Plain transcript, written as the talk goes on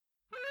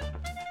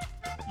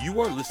You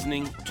are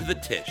listening to The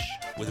Tish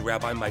with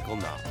Rabbi Michael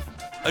Knopf,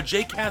 a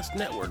JCast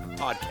Network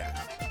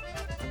podcast.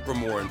 For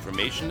more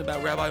information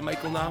about Rabbi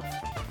Michael Knopf,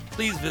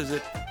 please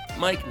visit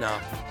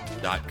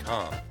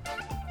mikeknopf.com.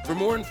 For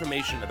more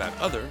information about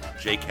other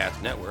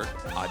JCast Network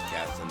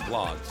podcasts and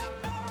blogs,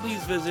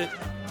 please visit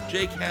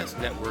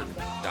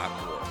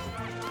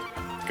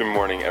jcastnetwork.org. Good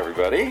morning,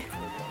 everybody.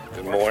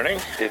 Good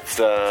morning. It's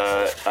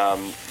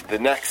the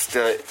next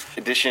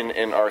edition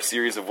in our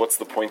series of What's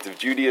the Point of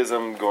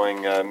Judaism,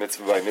 going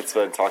mitzvah by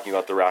mitzvah and talking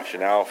about the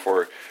rationale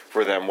for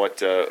them,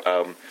 what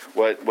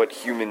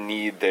human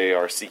need they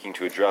are seeking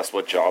to address,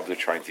 what job they're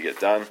trying to get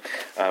done.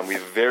 We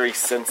have a very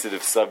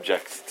sensitive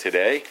subject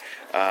today,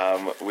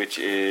 which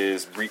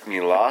is Brit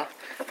Milah,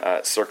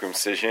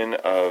 circumcision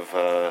of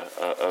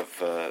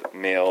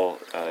male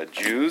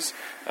Jews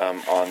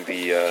on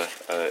the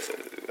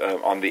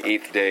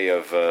 8th day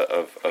of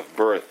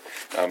birth,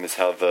 is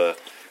how the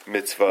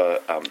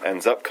mitzvah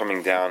ends up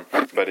coming down,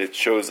 but it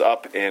shows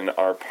up in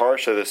our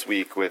parsha this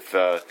week with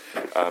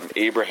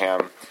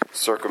Abraham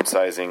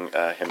circumcising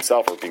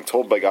himself, or being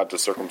told by God to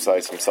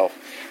circumcise himself,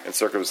 and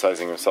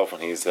circumcising himself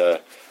when he's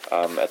at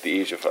the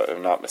age of, if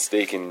I'm not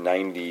mistaken,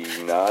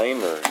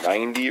 99 or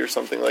 90 or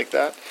something like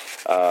that.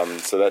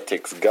 So that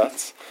takes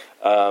guts.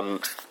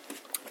 And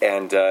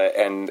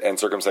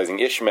circumcising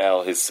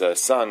Ishmael, his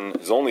son,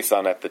 his only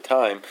son at the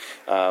time,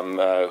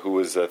 who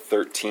was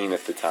 13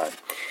 at the time.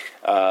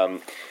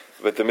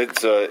 But the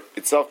mitzvah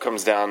itself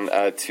comes down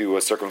to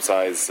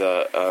circumcise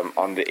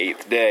on the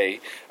 8th day,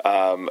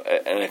 and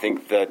I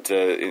think that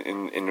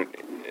in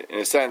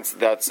a sense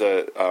that's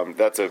a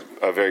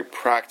very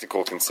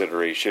practical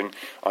consideration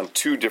on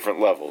two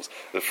different levels.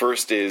 The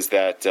first is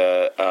that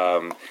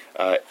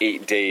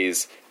 8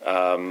 days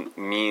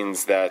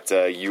means that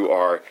you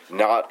are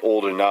not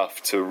old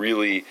enough to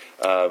really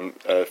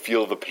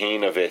feel the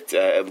pain of it,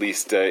 at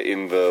least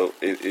in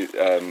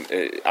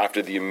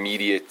after the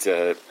immediate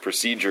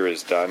procedure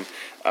is done.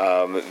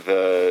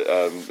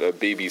 The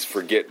babies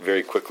forget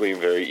very quickly and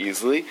very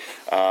easily,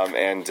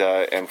 and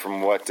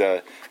from what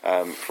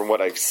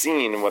I've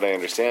seen and what I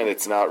understand,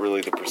 it's not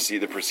really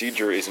the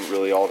procedure isn't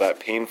really all that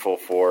painful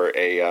for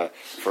a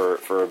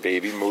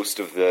baby. Most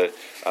of the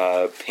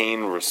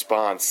pain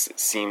response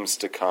seems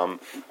to come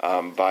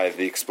by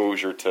the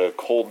exposure to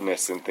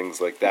coldness and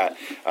things like that.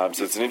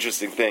 So it's an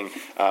interesting thing.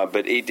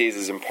 But 8 days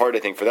is in part, I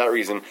think, for that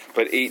reason.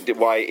 But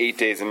why 8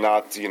 days and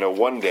not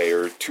 1 day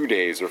or 2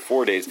 days or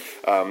 4 days?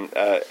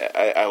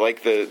 I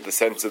like the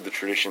sense of the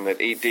tradition that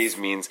 8 days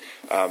means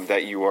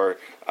that you are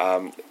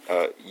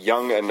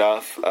young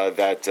enough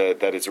that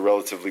it's a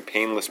relatively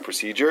painless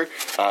procedure,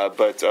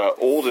 but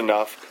old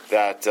enough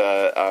that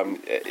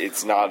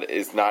it's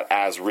not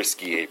as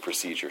risky a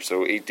procedure.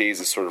 So 8 days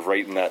is sort of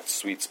right in that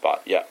sweet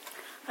spot. Yeah.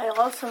 I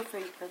also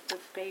think that the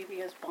baby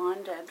is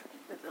bonded,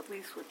 at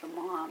least with the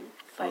mom,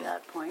 by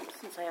that point,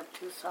 since I have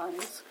two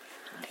sons.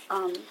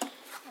 I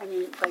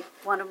mean, like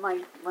one of my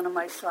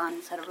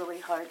sons had a really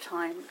hard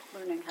time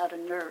learning how to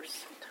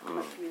nurse. It took him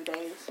a few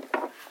days.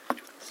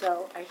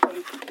 So I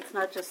think it's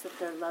not just that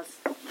they're less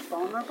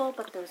vulnerable,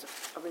 but there's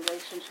a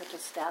relationship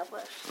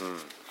established.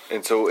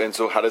 And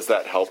so how does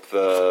that help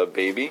the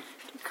baby?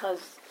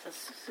 Because as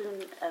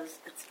soon as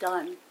it's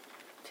done,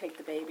 take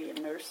the baby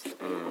and nurse the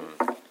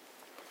baby.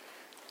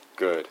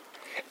 Good.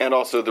 And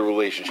also the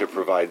relationship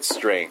provides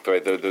strength,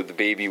 right? The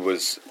baby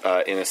was,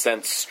 in a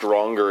sense,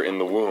 stronger in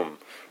the womb,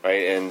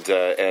 right? And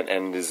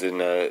is in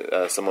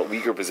a somewhat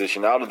weaker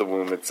position out of the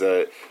womb. It's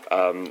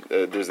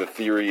there's a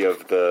theory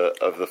of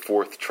the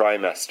fourth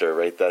trimester,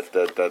 right? That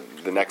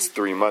the next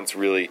 3 months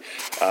really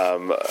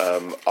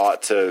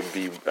ought to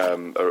be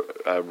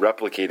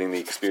replicating the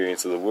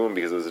experience of the womb,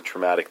 because it was a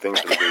traumatic thing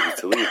for the baby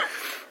to leave.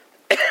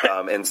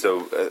 And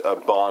so a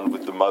bond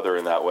with the mother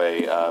in that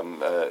way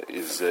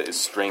is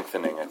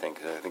strengthening. I think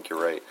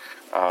you're right.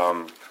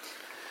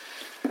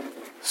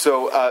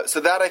 So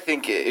that, I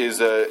think,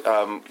 is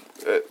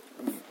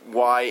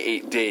why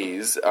 8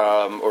 days,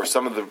 or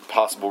some of the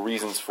possible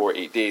reasons for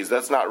 8 days.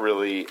 That's not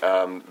really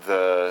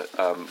the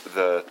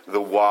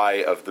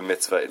why of the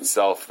mitzvah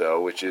itself, though,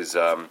 which is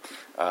an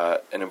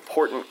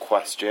important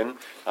question,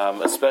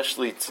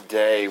 especially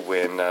today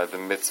when the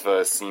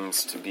mitzvah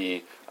seems to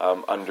be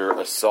under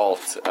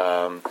assault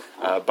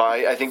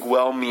by, I think,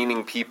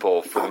 well-meaning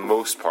people for the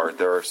most part.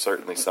 There are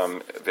certainly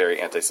some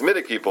very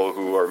anti-Semitic people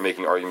who are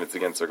making arguments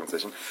against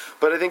circumcision,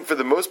 but I think for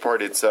the most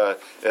part it's the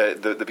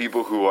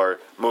people who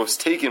are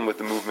most taken with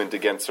the movement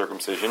against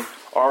circumcision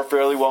are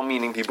fairly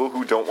well-meaning people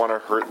who don't want to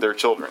hurt their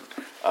children.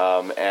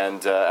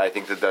 And I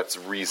think that's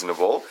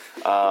reasonable.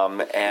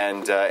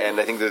 And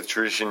I think that the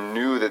tradition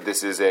knew that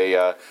this is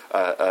a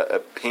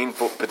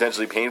painful,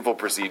 potentially painful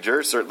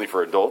procedure, certainly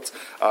for adults,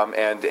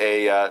 and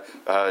a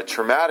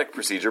traumatic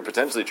procedure,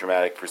 potentially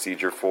traumatic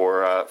procedure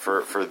for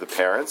the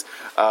parents.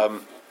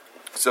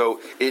 So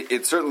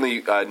it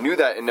certainly knew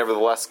that and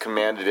nevertheless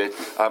commanded it.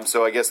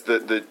 So I guess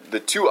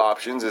the two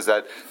options is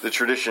that the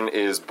tradition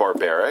is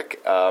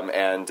barbaric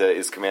and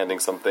is commanding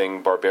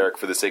something barbaric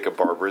for the sake of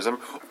barbarism,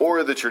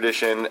 or the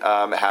tradition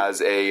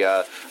has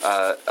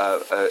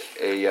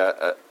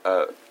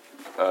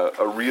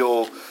a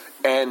real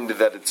end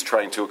that it's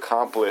trying to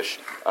accomplish,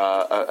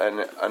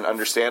 an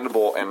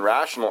understandable and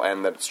rational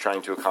end that it's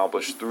trying to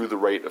accomplish through the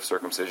rite of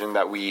circumcision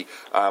that we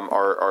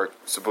are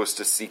supposed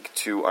to seek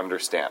to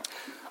understand.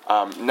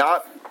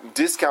 Not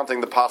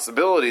discounting the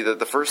possibility that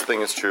the first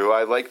thing is true,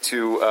 I like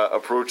to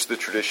approach the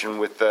tradition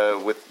with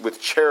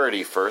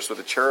charity first, with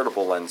a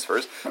charitable lens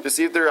first, to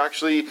see if there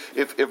actually,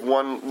 if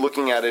one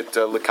looking at it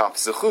l'kaf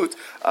zechut,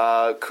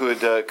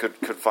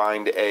 could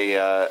find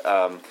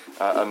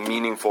a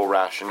meaningful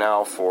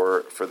rationale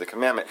for the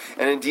commandment.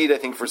 And indeed, I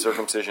think for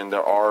circumcision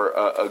there are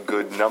a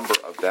good number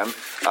of them.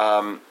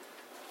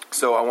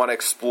 So I want to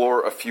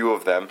explore a few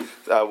of them.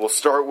 We'll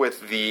start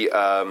with the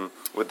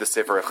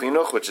Sefer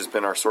HaChinuch, which has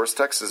been our source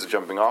text as a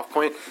jumping off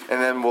point,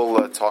 and then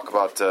we'll talk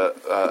about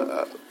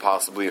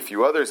possibly a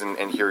few others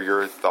and hear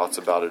your thoughts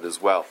about it as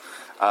well.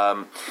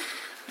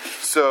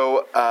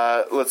 So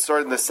let's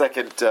start in the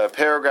second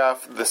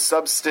paragraph, the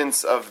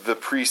substance of the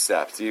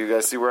precept. You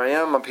guys see where I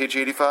am on page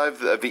 85?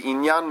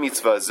 Ve'inyan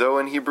mitzvah zo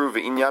in Hebrew,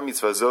 ve'inyan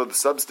mitzvah zo, the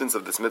substance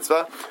of this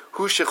mitzvah,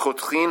 hu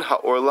shechotchin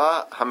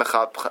ha'orla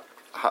hamechapa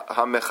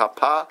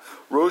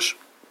rosh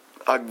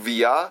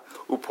agvia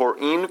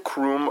uporin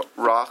krum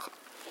rach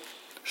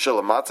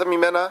shelamata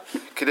mimena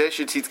kedei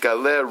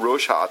shetitgale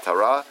rosh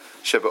ha'atara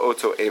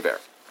shebeoto ever.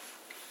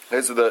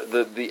 Okay, so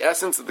the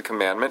essence of the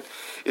commandment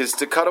is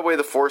to cut away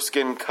the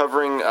foreskin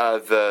covering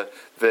the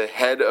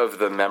head of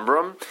the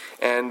membrum,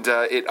 and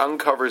it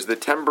uncovers the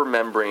tender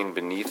membrane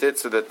beneath it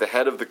so that the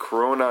head of the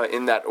corona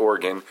in that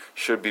organ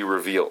should be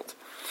revealed.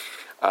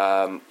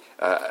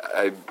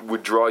 I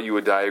would draw you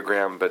a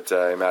diagram, but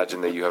I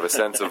imagine that you have a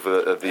sense of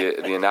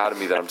the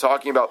anatomy that I'm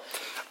talking about.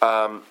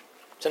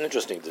 It's an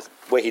interesting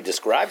way he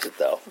describes it,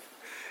 though.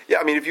 Yeah,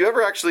 I mean, if you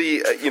ever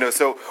actually,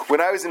 so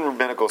when I was in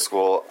rabbinical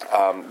school,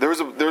 there was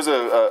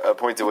a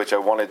point at which I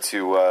wanted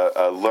to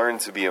learn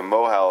to be a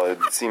mohel.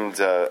 It seemed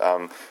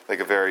like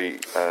a very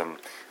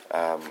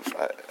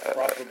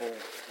profitable.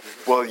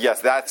 Well, yes,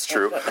 that's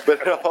true,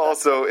 but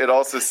it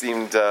also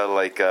seemed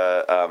like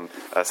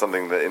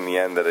something that in the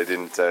end that I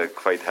didn't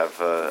quite have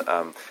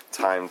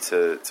time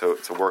to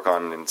work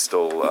on and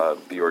still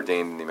be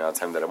ordained in the amount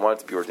of time that I wanted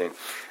to be ordained.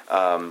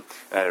 And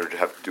I would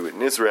have to do it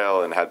in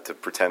Israel and had to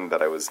pretend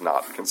that I was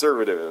not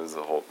conservative. It was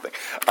a whole thing.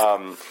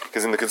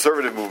 Because in the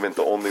conservative movement,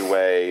 the only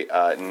way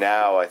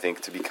now, I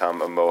think, to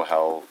become a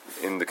mohel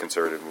in the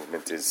conservative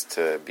movement is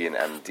to be an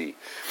MD.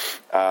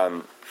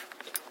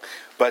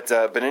 But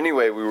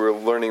anyway, we were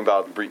learning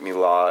about Brit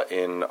Milah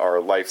in our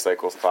life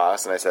cycles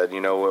class, and I said,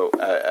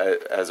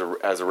 as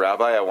a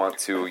rabbi, I want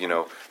to,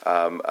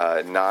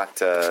 not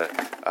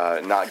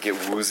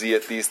get woozy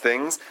at these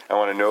things. I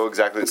want to know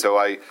exactly. So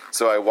I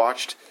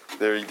watched.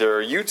 There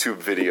are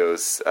YouTube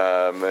videos,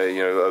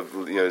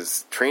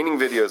 training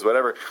videos,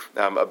 whatever,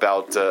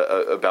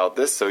 about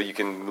this. So you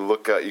can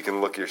look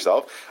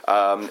yourself.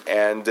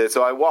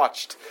 So I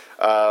watched.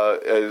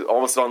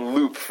 Almost on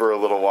loop for a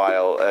little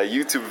while, a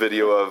YouTube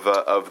video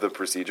of the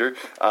procedure.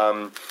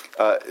 A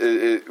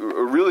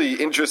really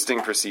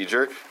interesting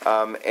procedure,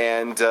 so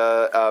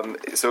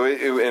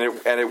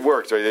it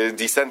worked. Right, I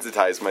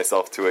desensitized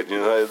myself to it.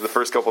 The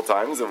first couple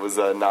times it was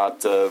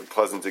not a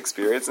pleasant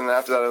experience, and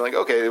after that I'm like,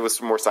 okay, it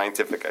was more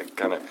scientific. I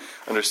kind of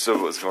understood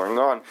what was going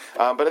on.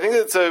 But I think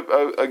it's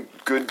a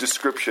good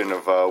description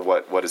of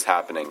what is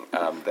happening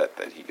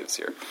that he gives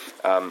here.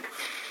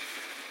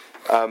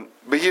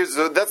 But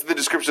that's the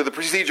description of the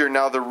procedure.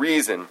 Now the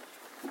reason,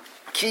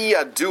 ki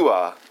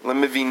yadua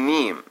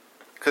lemevinim,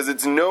 because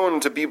it's known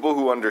to people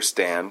who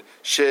understand,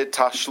 she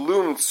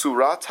tashlum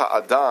tzurat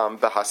ha'adam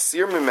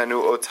behasir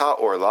mimenu ota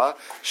orla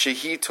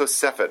shehi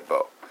tosefet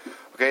bo.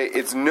 Okay,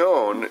 it's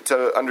known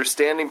to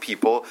understanding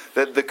people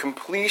that the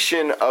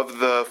completion of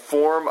the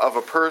form of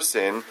a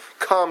person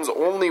comes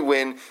only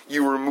when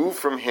you remove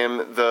from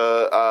him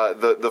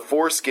the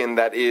foreskin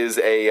that is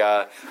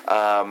an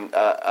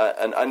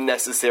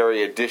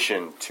unnecessary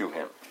addition to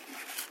him.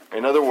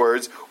 In other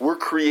words, we're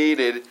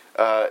created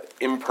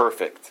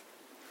imperfect.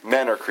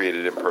 Men are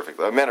created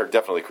imperfectly. Men are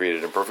definitely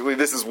created imperfectly.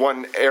 This is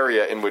one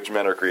area in which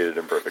men are created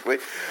imperfectly,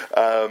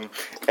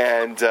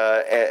 and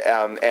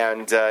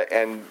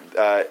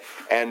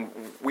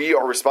we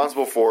are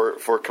responsible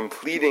for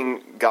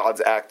completing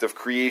God's act of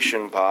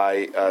creation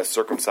by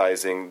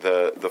circumcising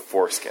the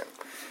foreskin.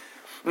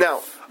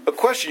 Now, a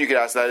question you could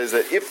ask that is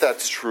that if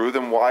that's true,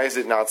 then why is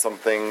it not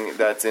something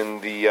that's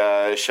in the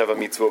Sheva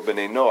Mitzvot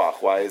B'nai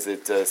Noach? Why is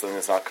it something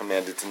that's not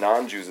commanded to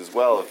non-Jews as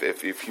well?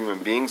 If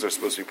human beings are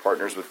supposed to be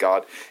partners with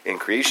God in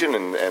creation,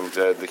 and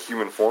the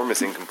human form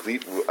is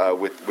incomplete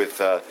with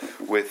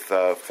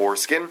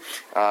foreskin,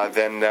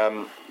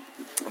 then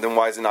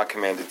why is it not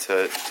commanded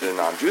to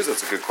non-Jews?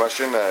 That's a good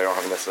question. I don't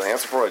have a necessary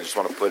answer for it. I just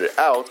want to put it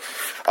out.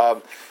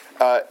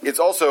 It's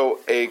also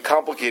a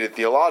complicated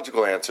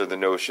theological answer, the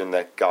notion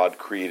that God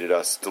created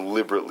us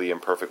deliberately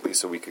and perfectly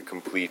so we could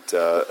complete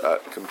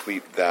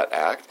that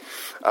act.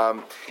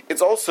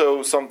 It's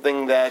also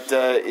something that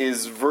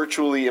is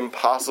virtually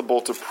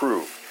impossible to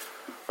prove.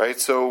 Right?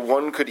 So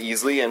one could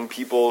easily, and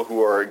people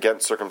who are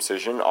against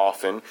circumcision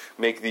often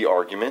make the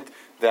argument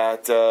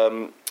that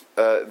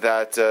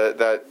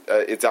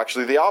it's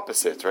actually the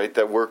opposite, right?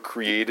 That we're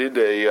created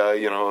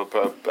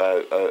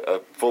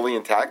a fully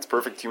intact,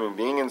 perfect human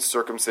being, and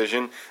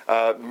circumcision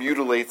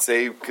mutilates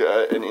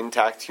an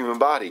intact human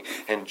body.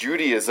 And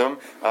Judaism,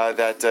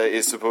 that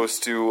is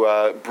supposed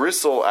to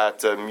bristle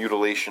at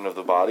mutilation of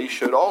the body,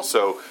 should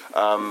also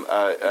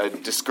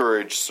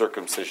discourage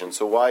circumcision.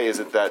 So why is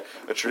it that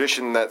a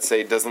tradition that,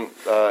 say, doesn't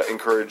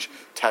encourage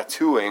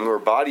tattooing or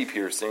body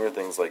piercing or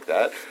things like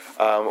that,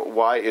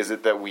 why is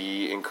it that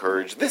we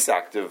encourage this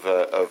act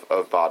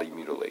of body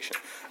mutilation?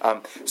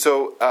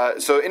 So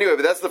anyway,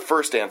 but that's the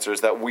first answer,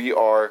 is that we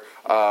are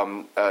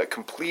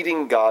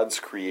completing God's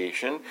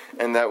creation,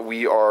 and that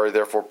we are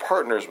therefore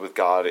partners with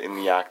God in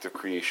the act of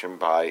creation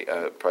by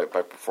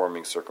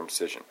performing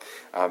circumcision.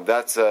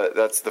 That's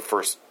the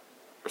first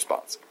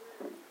response.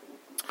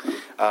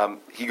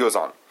 He goes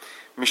on.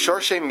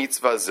 Misharshe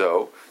mitzvah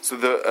zo, so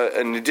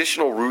an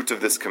additional root of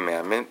this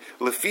commandment,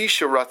 lefi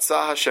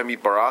sheratza Hashem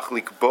yitbarach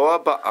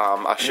likboa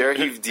ba'am asher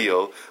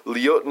hivdil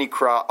liot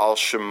nikra al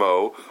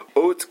shemo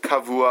ot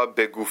kavua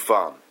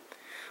begufam,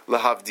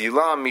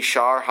 lahavdila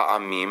mishar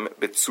ha'amim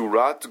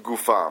betzurat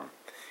gufam,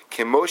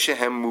 kemo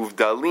shehem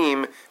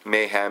muvdalim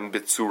mehem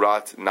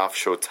betzurat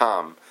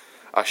nafshotam,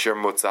 asher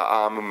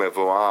motza'am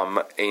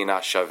mevoam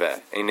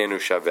einenu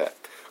shaveh.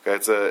 Okay,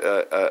 it's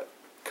a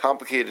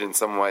complicated and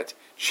somewhat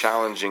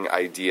challenging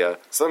idea.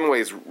 Some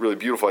ways really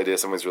beautiful idea,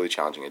 some ways really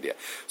challenging idea.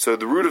 So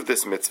the root of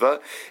this mitzvah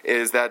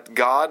is that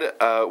God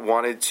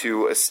wanted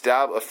to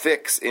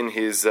affix in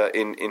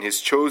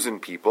his chosen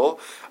people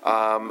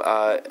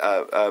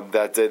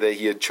that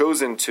he had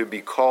chosen to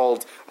be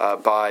called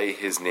by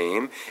his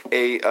name,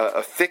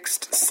 a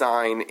fixed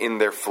sign in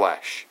their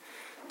flesh,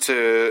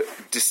 to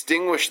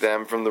distinguish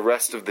them from the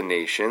rest of the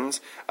nations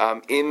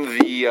in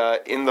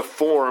the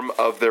form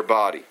of their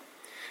body.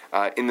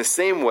 In the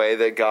same way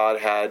that God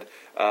had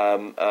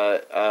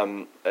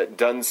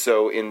done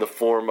so in the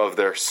form of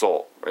their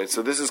soul. Right?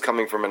 So this is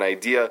coming from an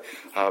idea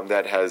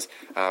that has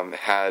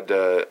had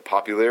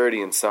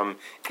popularity in some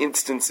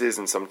instances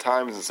and some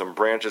times in some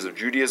branches of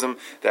Judaism,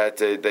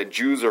 that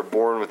Jews are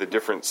born with a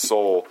different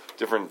soul,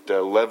 different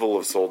level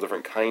of soul,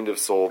 different kind of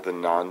soul than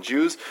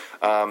non-Jews.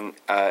 By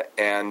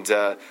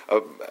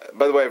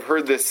the way, I've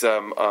heard this,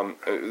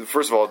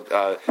 first of all,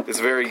 this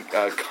very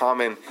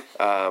common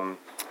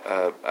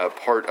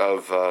part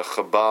of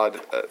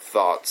Chabad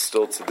thought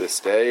still to this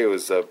day. It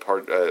was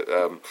part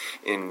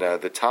in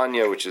the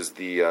Tanya, which is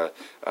the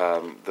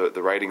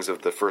writings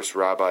of the first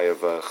rabbi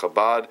of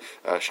Chabad,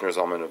 Shneur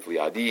Zalman of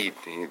Liadi.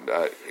 He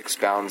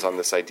expounds on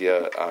this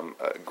idea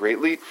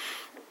greatly.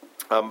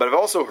 But I've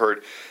also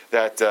heard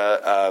that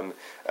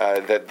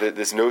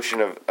this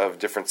notion of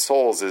different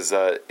souls is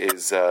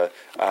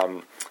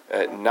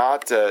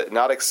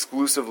not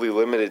exclusively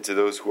limited to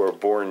those who are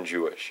born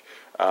Jewish.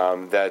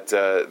 That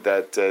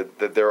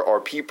there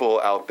are people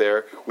out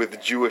there with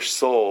Jewish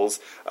souls,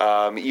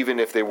 even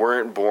if they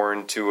weren't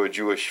born to a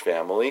Jewish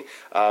family,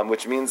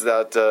 which means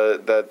that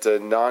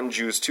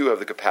non-Jews too have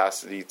the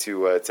capacity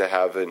to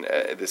have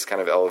this kind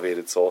of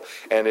elevated soul,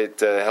 and it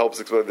helps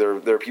explain.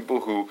 There are people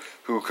who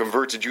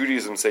convert to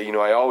Judaism and say,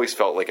 I always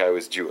felt like I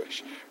was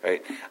Jewish,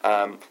 right?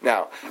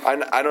 Now, I'm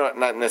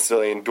not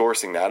necessarily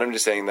endorsing that. I'm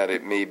just saying that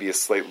it may be a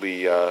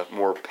slightly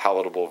more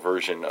palatable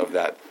version of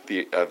that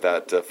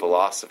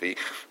philosophy.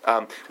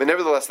 But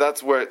nevertheless,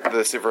 that's where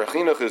the Sefer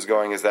Chinuch is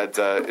going. Is that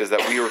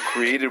we were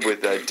created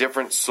with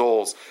different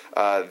souls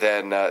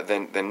than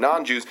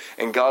non-Jews,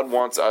 and God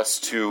wants us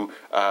to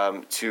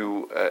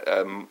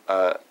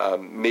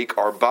make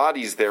our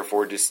bodies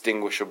therefore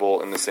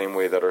distinguishable in the same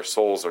way that our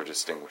souls are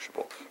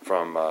distinguishable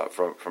from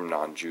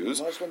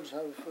non-Jews. Muslims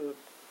have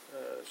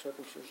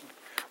circumcision.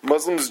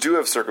 Muslims do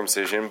have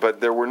circumcision, but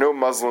there were no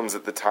Muslims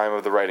at the time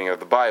of the writing of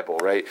the Bible,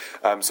 right?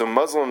 So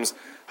Muslims,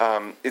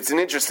 it's an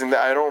interesting,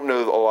 I don't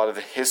know a lot of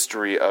the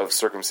history of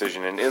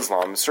circumcision in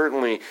Islam.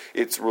 Certainly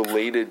it's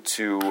related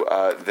to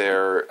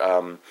their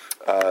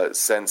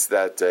sense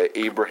that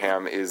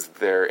Abraham is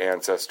their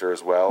ancestor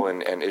as well,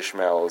 and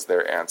Ishmael is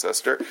their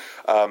ancestor.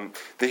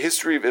 The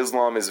history of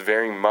Islam is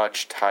very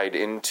much tied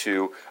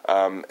into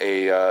an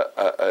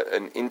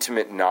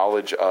intimate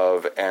knowledge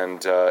of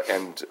and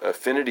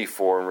affinity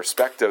for and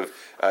respect of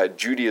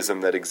Judaism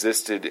that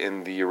existed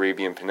in the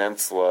Arabian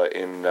Peninsula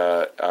in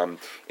the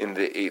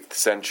 8th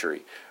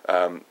century.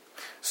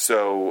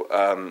 So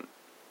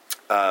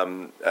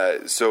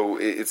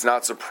it's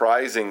not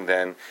surprising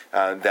then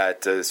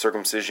that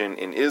circumcision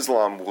in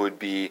Islam would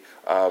be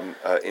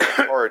in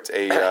part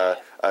a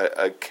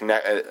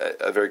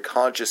very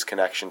conscious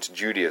connection to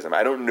Judaism.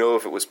 I don't know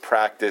if it was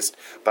practiced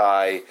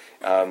by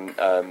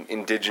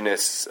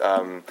indigenous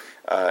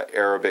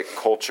Arabic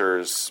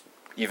cultures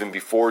even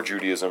before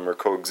Judaism or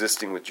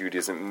coexisting with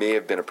Judaism. It may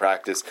have been a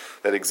practice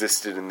that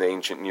existed in the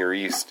ancient Near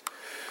East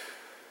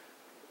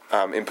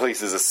in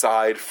places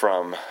aside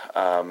from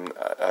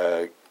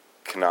Canaan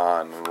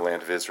and the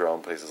land of Israel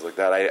and places like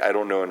that. I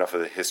don't know enough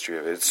of the history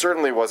of it. It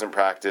certainly wasn't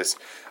practiced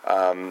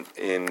in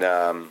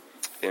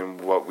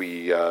what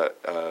we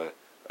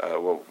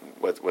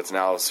what's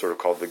now sort of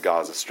called the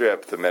Gaza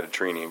Strip, the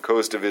Mediterranean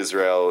coast of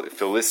Israel,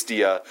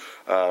 Philistia,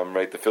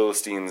 right? The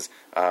Philistines,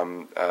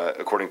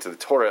 according to the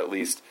Torah at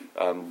least,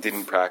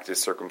 didn't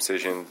practice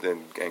circumcision,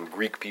 and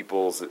Greek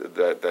peoples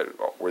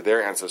that were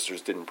their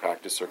ancestors didn't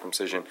practice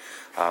circumcision,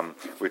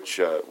 which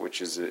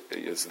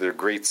is their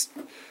great.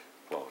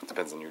 Well, it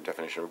depends on your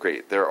definition of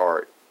great. There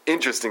are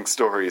interesting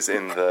stories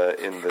in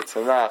the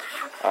Tanakh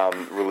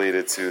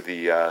related to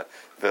the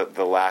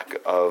lack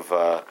of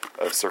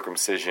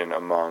circumcision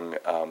among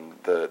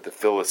the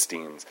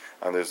Philistines.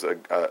 There's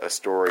a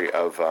story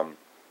of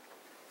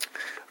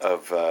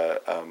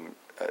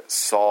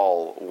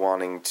Saul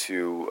wanting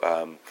to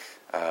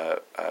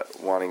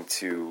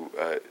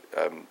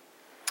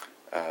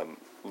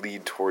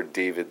lead toward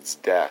David's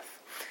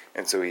death,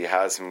 and so he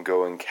has him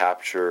go and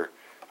capture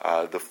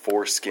the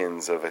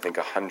foreskins of, I think,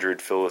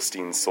 100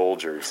 Philistine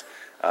soldiers,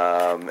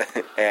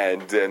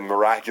 and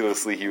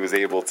miraculously he was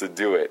able to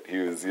do it. He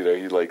was,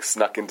 he like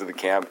snuck into the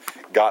camp,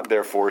 got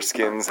their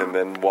foreskins, and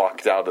then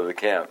walked out of the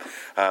camp,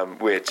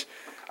 which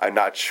I'm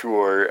not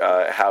sure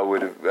how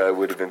would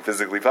have been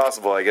physically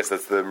possible. I guess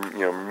that's the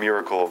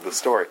miracle of the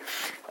story.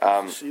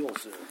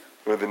 SEALs there.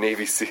 With the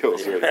Navy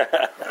SEALs, right?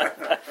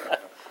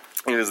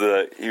 He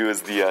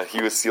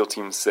was SEAL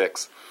Team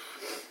 6.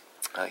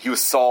 He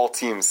was Saul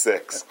Team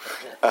 6.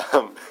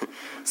 And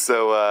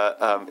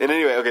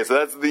anyway, okay, so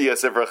that's the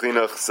Sefer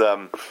Chinuch's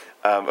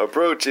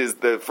approach. Is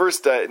the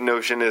first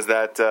notion is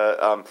that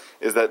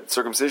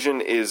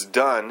circumcision is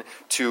done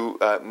to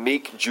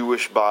make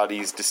Jewish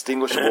bodies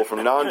distinguishable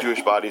from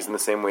non-Jewish bodies in the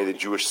same way that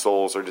Jewish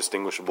souls are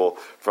distinguishable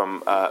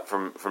from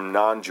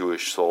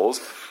non-Jewish souls.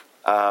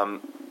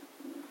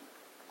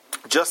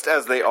 Just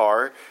as they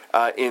are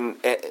in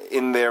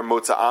their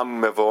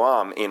motza'am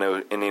mevoam in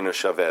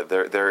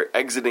shaveh, their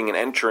exiting and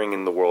entering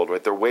in the world,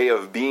 right? Their way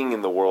of being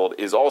in the world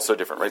is also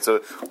different, right?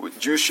 So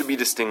Jews should be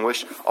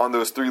distinguished on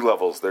those three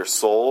levels: their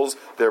souls,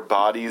 their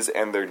bodies,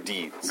 and their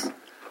deeds,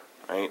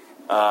 right?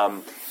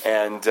 And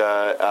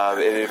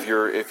if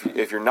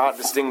you're not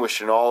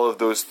distinguished in all of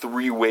those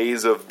three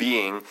ways of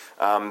being,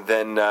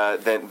 then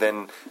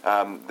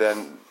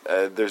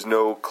there's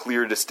no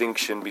clear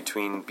distinction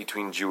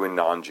between Jew and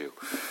non-Jew.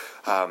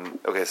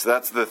 Okay, so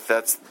that's the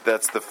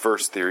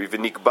first theory.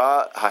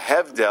 V'nikba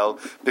hahevdel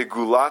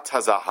begulat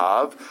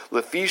hazahav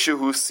lefi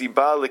shehu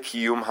siba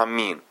lekiyum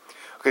hamin.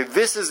 Okay,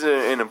 this is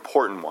an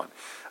important one.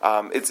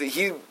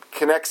 He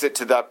connects it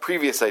to that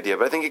previous idea,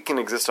 but I think it can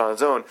exist on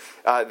its own.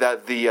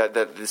 That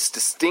this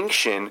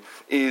distinction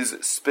is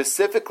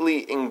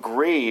specifically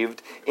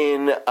engraved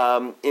in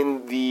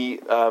the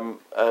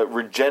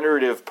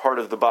regenerative part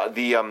of the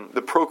body,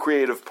 the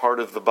procreative part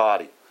of the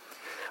body.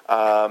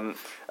 That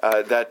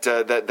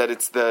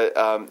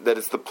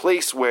it's the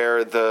place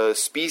where the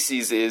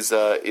species is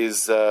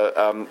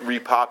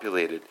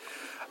repopulated,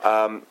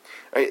 and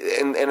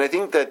I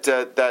think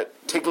that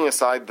taking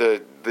aside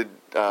the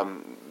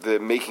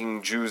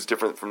making Jews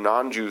different from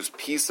non-Jews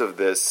piece of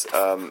this,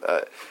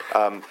 the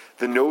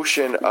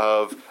notion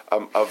of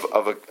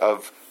a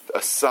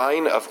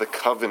sign of the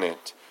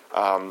covenant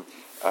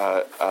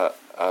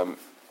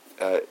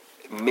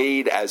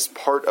made as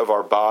part of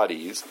our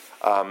bodies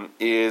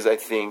is, I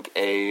think,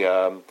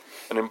 an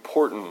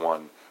important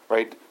one,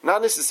 right?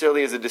 Not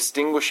necessarily as a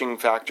distinguishing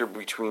factor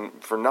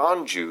for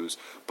non-Jews,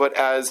 but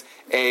as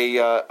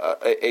a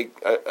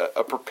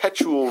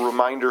perpetual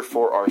reminder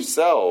for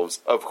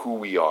ourselves of who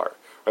we are.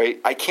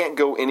 Right? I can't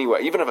go anywhere.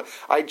 Even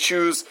if I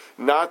choose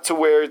not to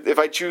wear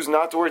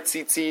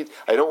tzitzit,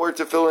 I don't wear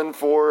tefillin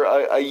for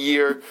a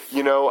year.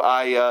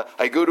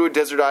 I go to a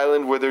desert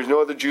island where there's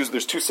no other Jews.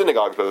 There's two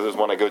synagogues, but there's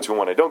one I go to and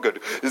one I don't go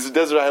to. There's a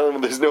desert island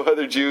where there's no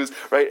other Jews.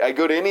 Right? I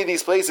go to any of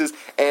these places,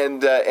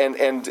 and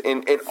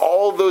in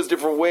all those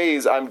different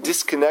ways, I'm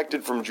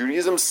disconnected from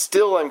Judaism.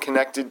 Still, I'm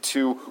connected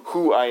to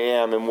who I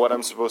am and what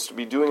I'm supposed to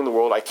be doing in the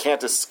world. I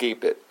can't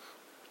escape it.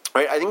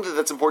 Right, I think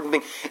that's an important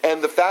thing,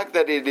 and the fact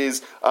that it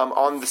is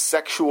on the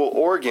sexual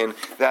organ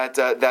that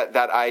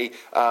I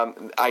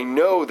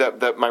know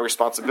that my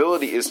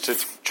responsibility is to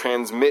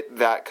transmit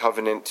that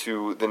covenant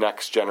to the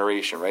next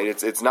generation. Right,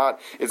 it's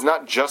not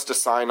just a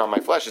sign on my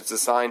flesh; it's a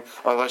sign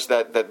on my flesh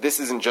that this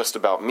isn't just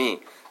about me.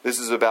 This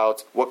is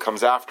about what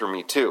comes after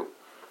me too.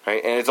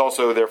 Right? And it's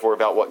also, therefore,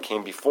 about what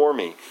came before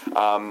me.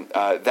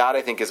 That,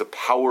 I think, is a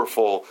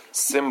powerful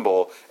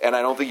symbol, and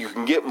I don't think you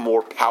can get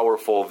more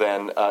powerful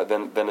than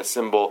a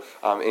symbol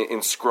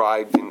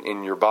inscribed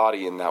in your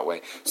body in that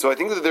way. So I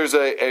think that there's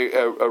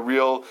a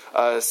real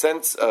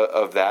sense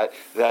of that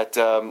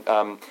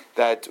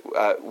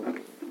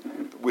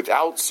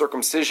without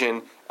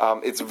circumcision,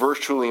 it's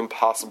virtually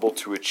impossible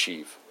to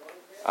achieve.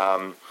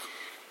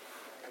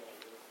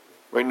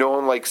 Right, no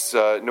one likes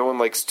to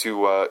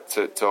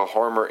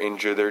harm or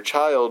injure their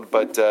child,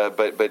 but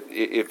if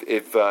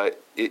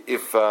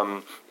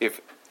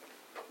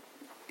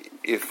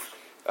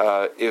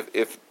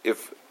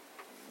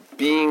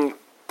being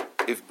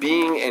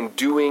and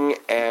doing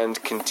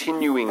and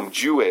continuing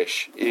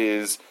Jewish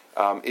is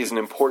an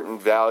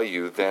important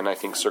value, then I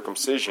think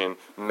circumcision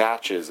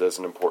matches as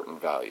an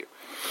important value.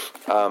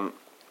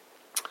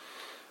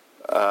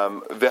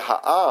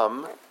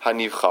 V'ha'am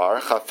hanivchar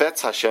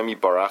chafetz Hashem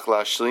yibarach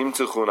la'ashlim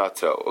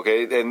tichunato.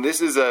 Okay, and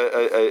this is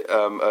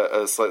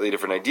a slightly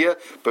different idea,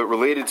 but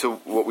related to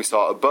what we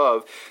saw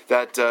above.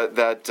 That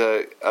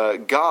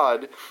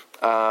God,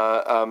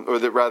 or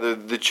that rather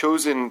the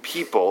chosen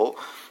people,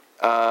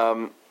 want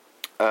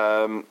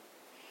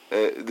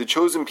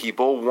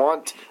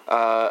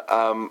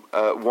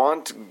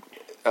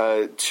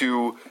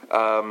to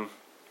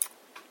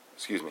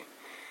excuse me.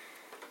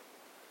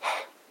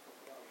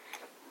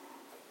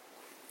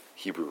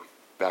 Hebrew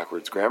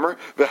backwards grammar.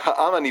 God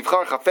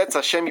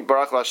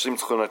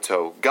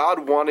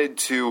wanted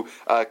to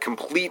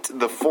complete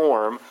the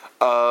form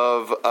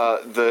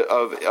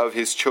of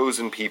His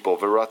chosen people.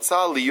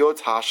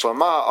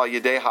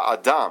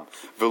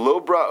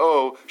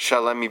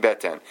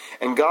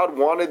 And God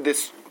wanted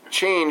this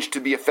change to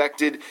be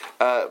affected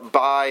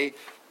by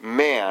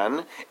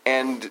man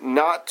and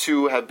not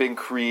to have been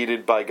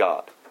created by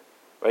God.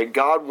 Right?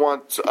 God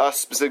wants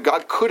us. So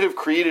God could have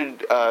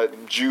created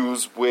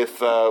Jews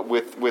with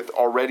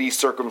already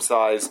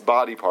circumcised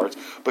body parts,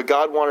 but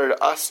God wanted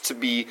us to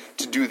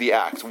do the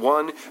act.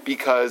 One,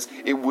 because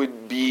it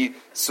would be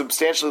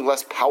substantially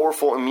less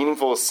powerful and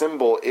meaningful a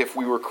symbol if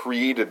we were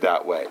created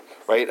that way.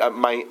 Right?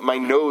 My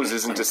nose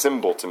isn't a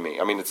symbol to me.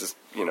 I mean, it's a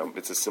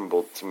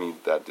symbol to me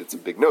that it's a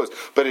big nose,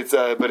 but it's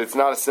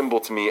not a symbol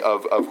to me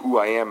of who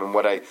I am and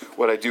what I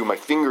do. My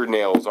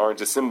fingernails aren't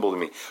a symbol to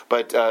me,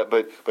 but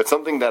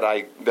something that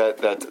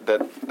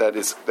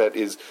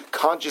is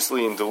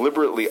consciously and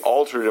deliberately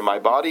altered in my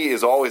body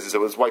is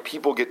why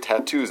people get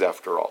tattoos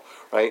after all,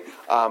 right?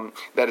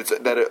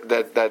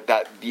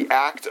 That the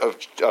act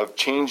of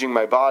changing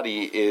my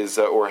body is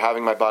or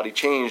having my body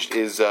changed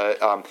is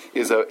a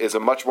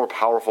much more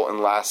powerful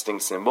and lasting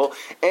symbol,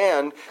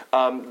 and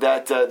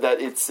that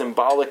it's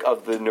symbolic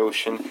of the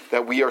notion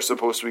that we are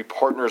supposed to be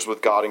partners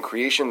with God in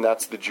creation.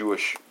 That's the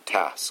Jewish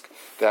task.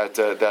 That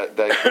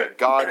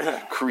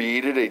God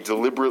created a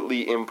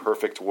deliberately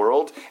imperfect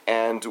world,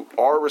 and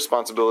our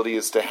responsibility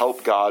is to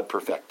help God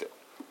perfect it.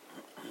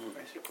 Can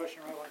I ask you a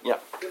question, Rabbi? Yeah.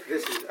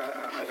 This is,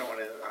 I don't want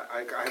to,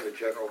 I have a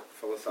general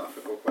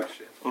philosophical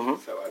question,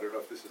 so I don't know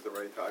if this is the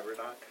right time or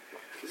not.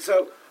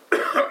 So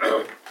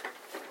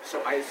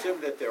I assume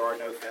that there are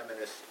no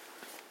feminist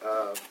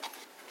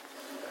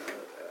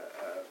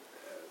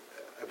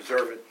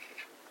observant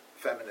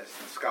feminist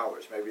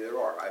scholars. Maybe there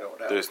are. I don't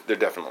know. There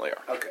definitely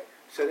are. Okay.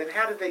 So then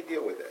how did they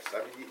deal with this?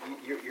 I mean,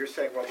 you're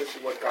saying, well, this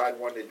is what God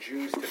wanted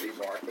Jews to be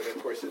marked, but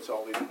of course it's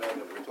only the men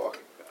that we're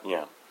talking about.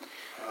 Yeah.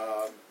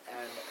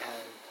 And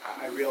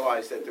I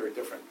realize that there are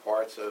different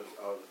parts of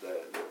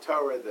the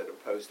Torah that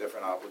impose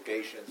different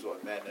obligations on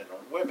men and on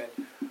women,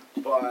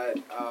 but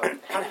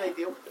how do they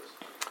deal with this?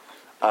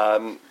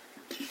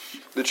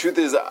 The truth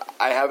is,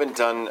 I haven't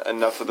done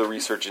enough of the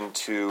research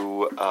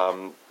into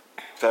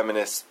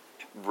feminist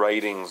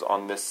writings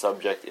on this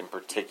subject in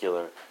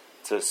particular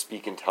to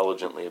speak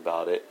intelligently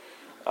about it.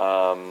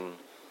 In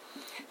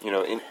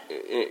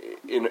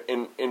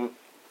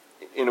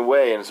a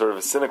way, in sort of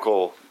a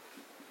cynical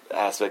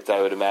aspect,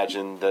 I would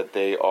imagine that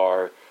they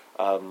are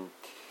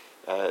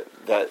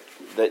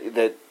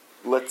that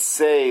let's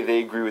say they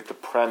agree with the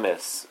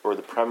premise or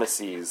the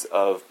premises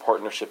of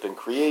partnership in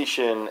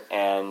creation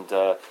and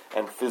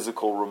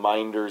physical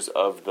reminders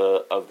of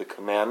the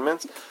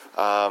commandments.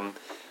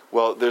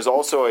 Well, there's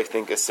also, I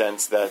think, a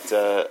sense that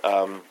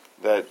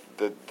that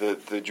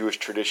the Jewish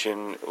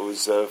tradition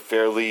was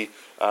fairly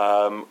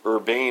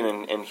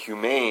urbane and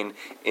humane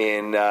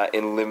in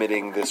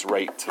limiting this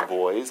right to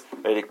boys.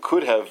 Right? It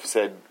could have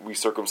said we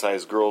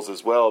circumcise girls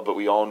as well, but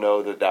we all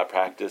know that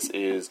practice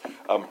is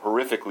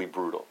horrifically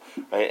brutal.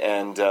 Right?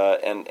 And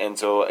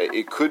so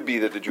it could be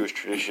that the Jewish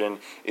tradition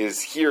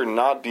is here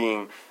not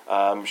being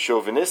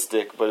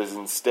chauvinistic, but is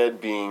instead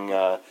being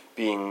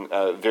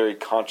very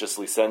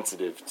consciously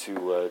sensitive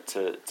to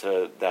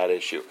that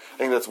issue. I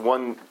think that's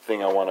one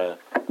thing I want to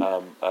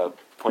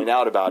point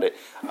out about it.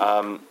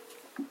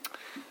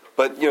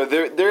 But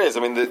there is. I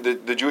mean,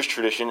 the Jewish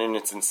tradition in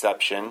its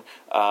inception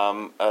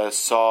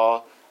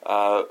saw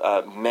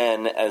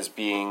men as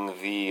being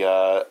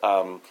the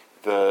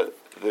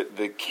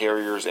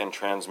carriers and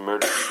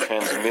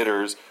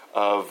transmitters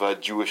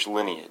of Jewish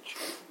lineage,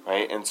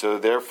 right? And so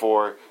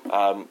therefore,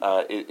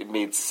 it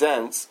made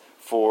sense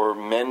for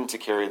men to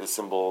carry the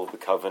symbol of the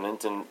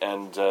covenant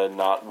and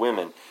not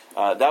women.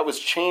 That was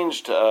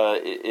changed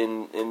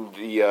in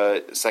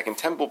the Second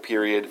Temple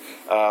period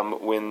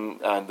when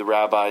the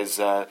rabbis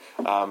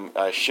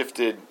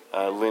shifted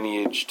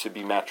lineage to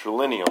be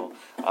matrilineal.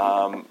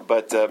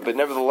 But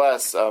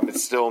nevertheless, it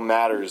still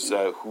matters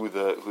who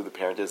the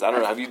parent is. I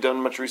don't know. Have you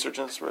done much research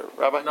on this,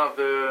 Rabbi? No,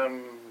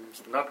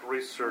 not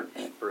research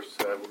per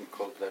se. I wouldn't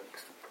call that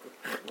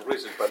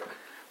research, but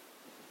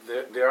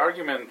the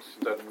argument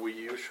that we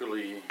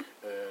usually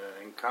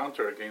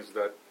encounter against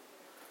that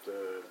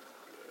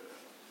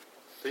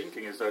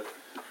thinking is that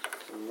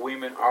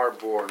women are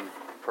born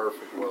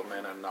perfect while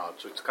men are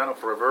not. So it's kind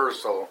of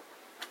reversal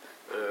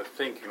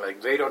thinking,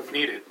 like they don't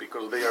need it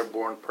because they are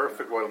born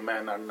perfect while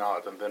men are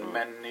not, and then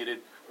men need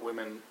it,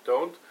 women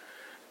don't.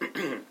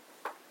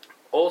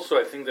 also,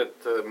 I think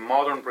that the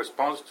modern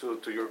response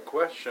to your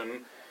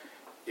question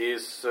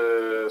is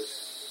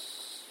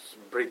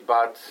Brit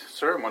Bat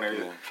ceremony.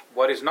 Yeah.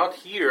 What is not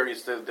here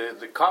is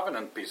the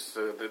covenant piece.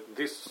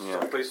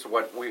 At least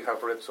what we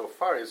have read so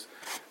far, is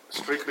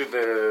strictly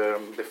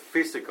the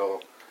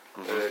physical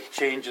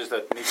changes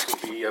that need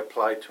to be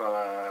applied to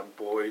a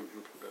boy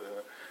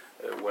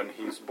when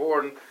he's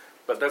born,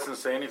 but doesn't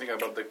say anything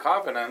about the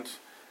covenant,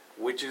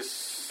 which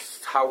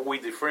is how we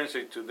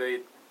differentiate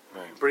today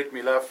Brit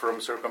Milah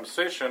from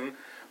circumcision.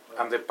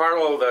 And the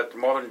parallel that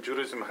modern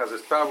Judaism has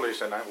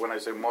established, and when I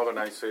say modern,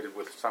 I say it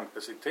with some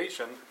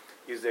hesitation,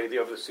 is the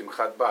idea of the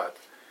Simchat Bat,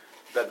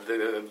 that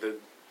the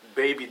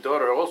baby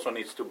daughter also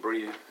needs to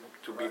be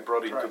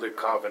brought into the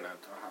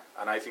covenant.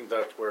 And I think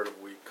that's where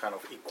we kind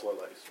of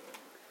equalize.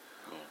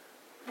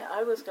 Yeah,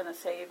 I was going to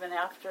say, even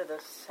after the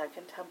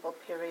Second Temple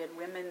period,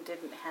 women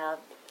didn't have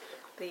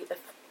the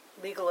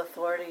legal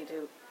authority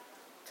to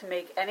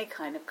make any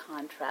kind of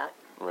contract,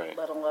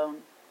 let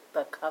alone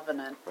the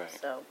covenant. Right.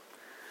 So.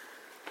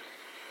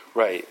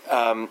 Right.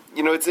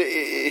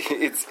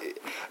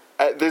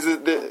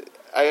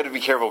 I got to be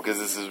careful because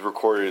this is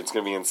recorded. It's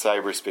going to be in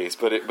cyberspace.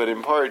 But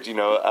in part,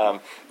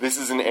 this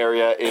is an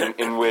area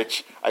in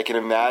which I can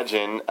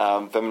imagine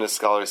feminist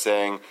scholars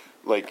saying,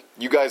 like,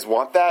 you guys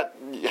want that?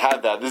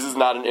 Have that. This is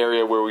not an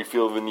area where we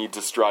feel the need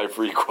to strive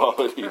for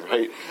equality,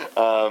 right?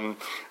 I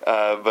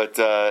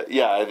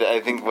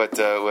think what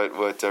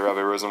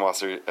Rabbi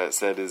Rosenwasser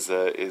said is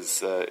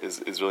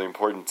really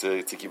important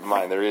to keep in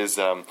mind. There is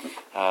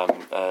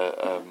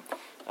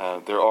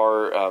there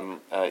are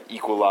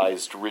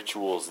equalized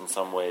rituals in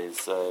some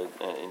ways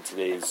in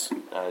today's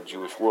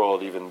Jewish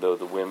world, even though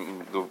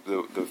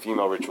the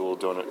female ritual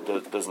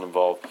doesn't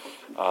involve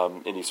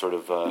any sort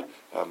of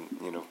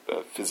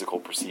physical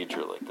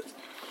procedure like this.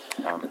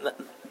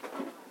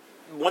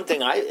 One thing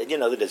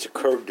that has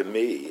occurred to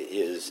me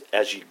is,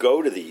 as you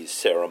go to these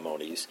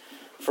ceremonies,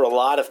 for a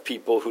lot of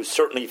people who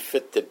certainly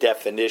fit the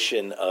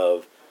definition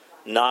of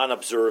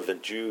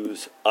non-observant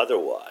Jews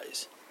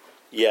otherwise,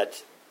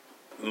 yet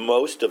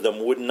most of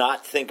them would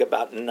not think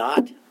about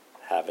not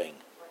having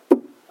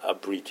a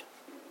brit,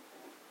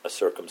 a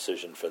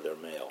circumcision for their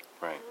male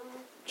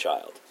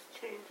child.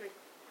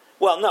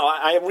 Well, no,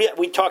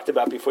 we talked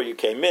about before you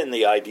came in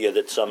the idea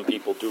that some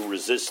people do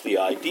resist the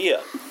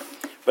idea.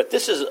 But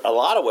this is, a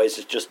lot of ways,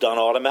 it's just done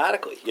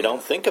automatically. You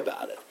don't think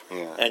about it.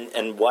 Yeah.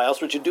 And why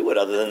else would you do it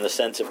other than the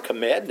sense of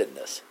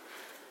commandedness?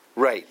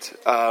 Right.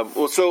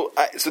 So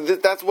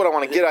that's what I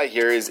want to get at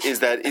here is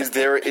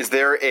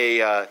there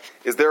a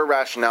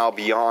rationale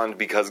beyond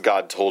because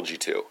God told you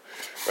to,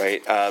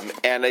 right?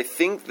 And I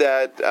think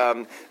that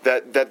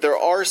there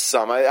are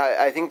some.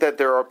 I think that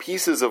there are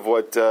pieces of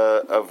what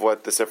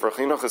the Sefer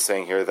Chinuch is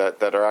saying here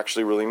that are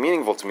actually really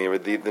meaningful to me.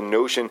 With the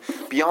notion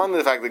beyond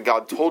the fact that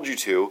God told you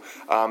to,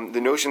 the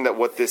notion that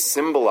what this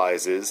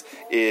symbolizes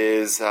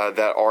is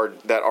that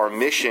our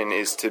mission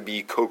is to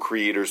be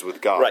co-creators with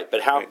God. Right.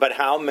 But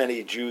how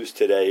many Jews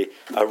today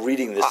are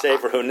reading the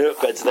Sefer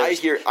Chinuch as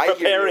they're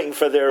preparing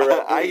for their...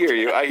 I hear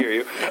you.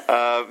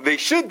 They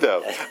should,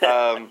 though.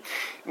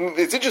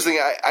 It's interesting.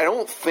 I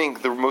don't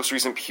think the most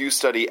recent Pew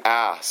study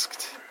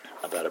asked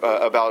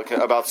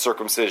about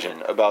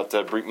circumcision, about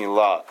Brit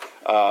Milah,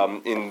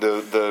 in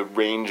the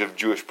range of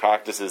Jewish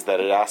practices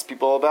that it asked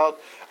people about.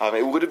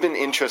 It would have been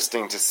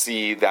interesting to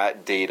see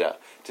that data,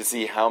 to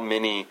see how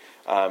many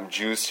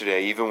Jews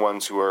today, even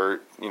ones who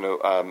are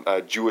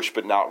Jewish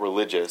but not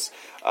religious,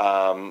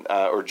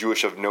 or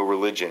Jewish of no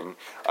religion,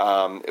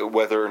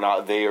 whether or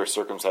not they are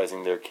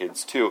circumcising their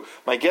kids too.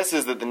 My guess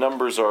is that the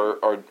numbers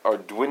are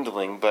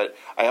dwindling, but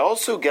I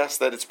also guess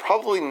that it's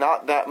probably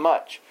not that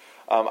much.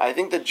 I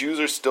think that Jews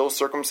are still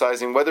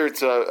circumcising, whether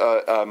it's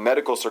a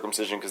medical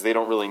circumcision because they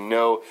don't really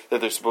know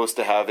that they're supposed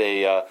to have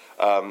a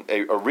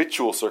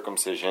ritual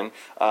circumcision,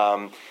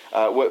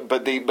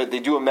 but they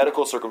do a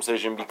medical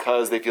circumcision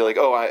because they feel like,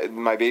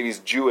 my baby's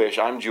Jewish,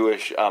 I'm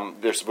Jewish,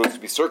 they're supposed to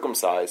be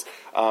circumcised.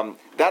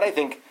 That I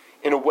think,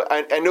 in a way,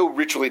 I know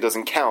ritually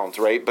doesn't count,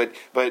 right? But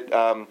it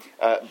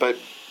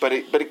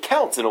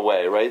counts in a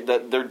way, right?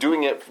 That they're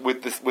doing it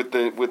with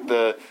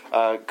the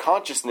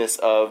consciousness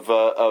of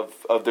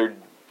their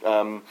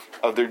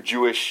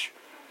Jewish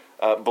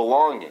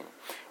belonging,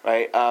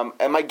 right?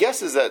 And my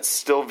guess is that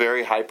still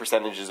very high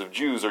percentages of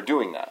Jews are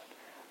doing that,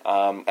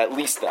 at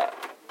least that.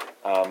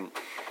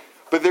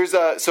 But there's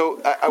so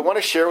I want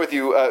to share with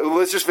you.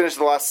 Let's just finish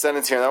the last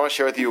sentence here, and I want to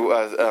share with you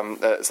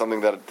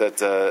something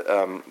that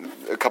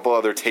a couple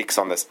other takes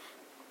on this.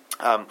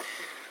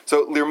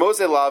 So lirmoz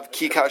elav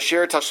ki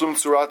kasher tashlum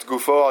tzurat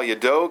gufo al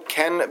yado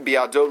ken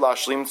biado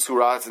lashlim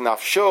tzurat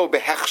nafsho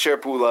behechsher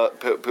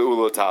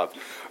peulotav.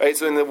 Right.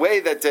 So in the way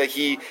that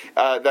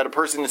that a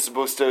person is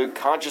supposed to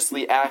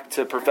consciously act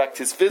to perfect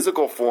his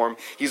physical form,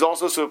 he's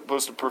also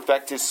supposed to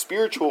perfect his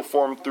spiritual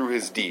form through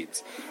his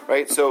deeds.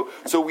 Right. So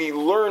we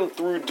learn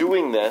through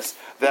doing this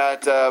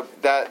that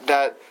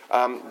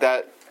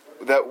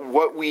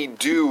what we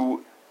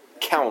do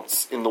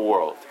counts in the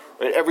world.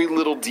 Right? Every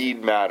little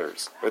deed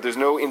matters. Right? There's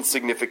no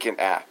insignificant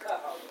act.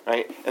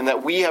 right? And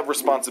that we have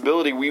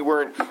responsibility. We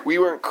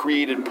weren't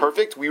created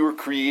perfect. We were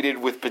created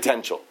with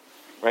potential,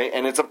 right?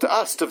 And it's up to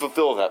us to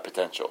fulfill that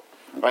potential,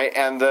 right?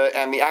 And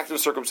the act of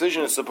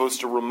circumcision is supposed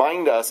to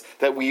remind us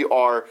that we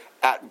are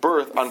at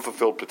birth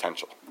unfulfilled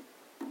potential.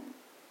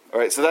 All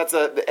right, so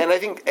and I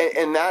think,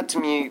 and that to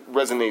me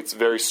resonates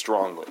very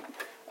strongly.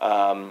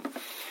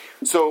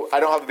 So I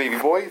don't have a baby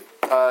boy,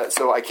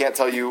 so I can't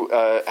tell you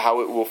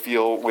how it will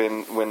feel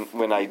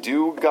when I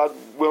do, God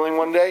willing,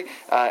 one day,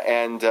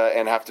 and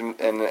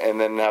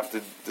then have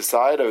to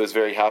decide. I was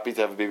very happy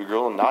to have a baby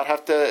girl and not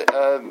have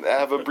to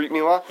have a Brit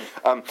Milah.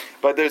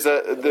 But there's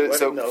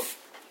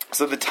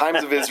So the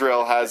Times of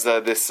Israel has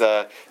this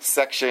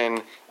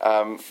section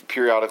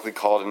periodically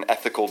called an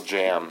ethical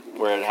jam,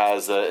 where it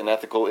has an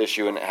ethical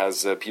issue and it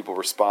has people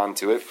respond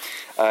to it.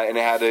 And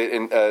it had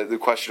the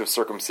question of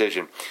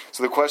circumcision.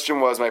 So the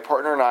question was, my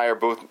partner and I are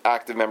both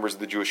active members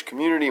of the Jewish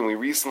community, and we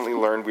recently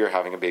learned we are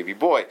having a baby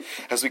boy.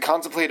 As we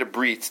contemplate a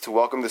brit to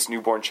welcome this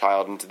newborn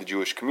child into the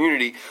Jewish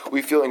community,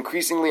 we feel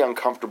increasingly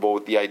uncomfortable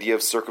with the idea of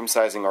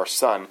circumcising our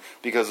son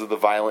because of the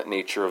violent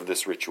nature of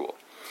this ritual.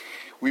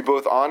 We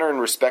both honor and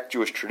respect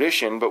Jewish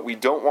tradition, but we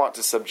don't want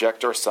to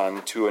subject our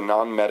son to a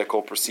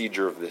non-medical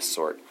procedure of this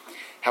sort.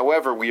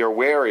 However, we are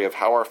wary of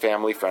how our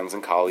family, friends,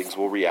 and colleagues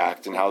will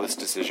react and how this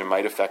decision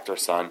might affect our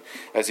son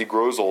as he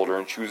grows older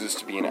and chooses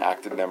to be an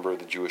active member of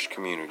the Jewish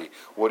community.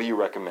 What do you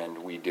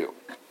recommend we do?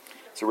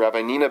 So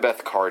Rabbi Nina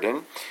Beth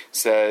Cardin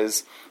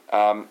says,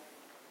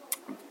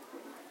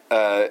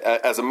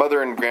 as a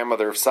mother and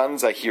grandmother of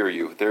sons, I hear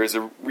you. There is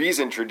a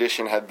reason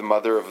tradition had the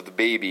mother of the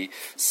baby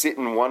sit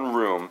in one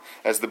room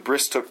as the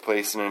bris took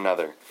place in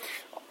another.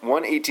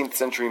 One 18th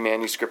century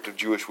manuscript of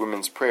Jewish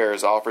women's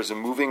prayers offers a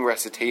moving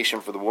recitation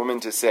for the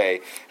woman to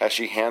say as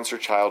she hands her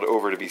child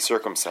over to be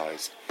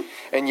circumcised.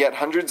 And yet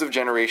hundreds of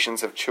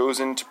generations have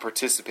chosen to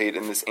participate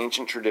in this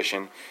ancient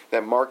tradition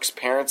that marks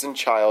parents and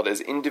child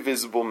as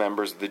indivisible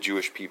members of the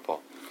Jewish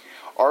people.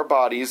 Our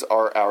bodies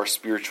are our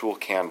spiritual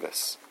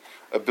canvas,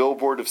 a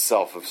billboard of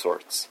self of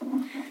sorts.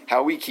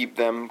 How we keep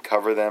them,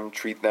 cover them,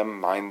 treat them,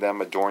 mind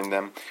them, adorn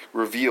them,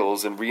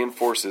 reveals and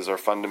reinforces our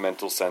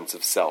fundamental sense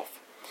of self.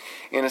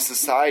 In a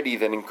society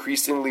that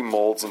increasingly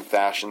molds and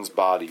fashions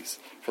bodies,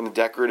 from the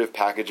decorative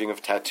packaging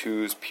of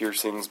tattoos,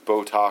 piercings,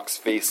 Botox,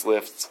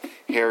 facelifts,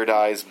 hair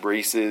dyes,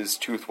 braces,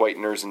 tooth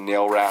whiteners, and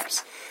nail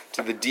wraps,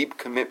 to the deep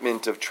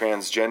commitment of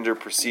transgender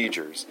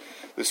procedures,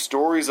 the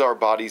stories our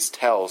bodies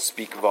tell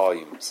speak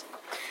volumes.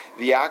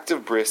 The act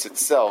of bris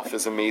itself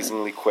is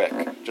amazingly quick,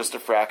 just a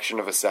fraction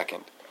of a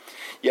second.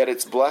 Yet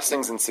its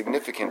blessings and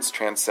significance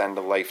transcend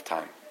a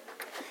lifetime.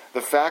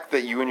 The fact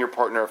that you and your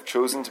partner have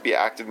chosen to be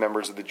active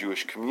members of the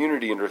Jewish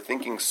community and are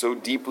thinking so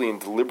deeply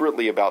and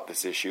deliberately about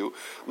this issue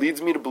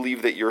leads me to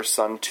believe that your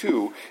son,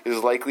 too,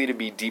 is likely to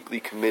be deeply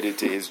committed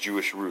to his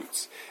Jewish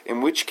roots, in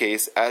which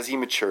case, as he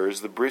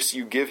matures, the bris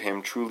you give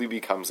him truly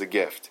becomes a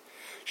gift.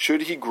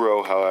 Should he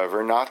grow,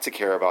 however, not to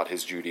care about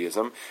his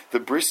Judaism, the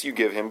bris you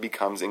give him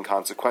becomes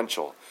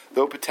inconsequential,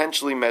 though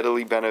potentially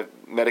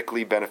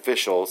medically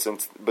beneficial,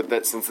 since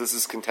this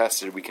is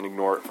contested, we can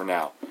ignore it for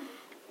now.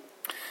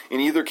 In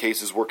either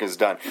case, his work is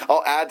done.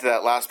 I'll add to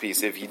that last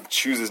piece, if he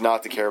chooses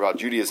not to care about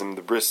Judaism,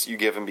 the bris you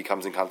give him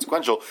becomes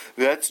inconsequential.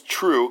 That's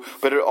true,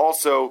 but it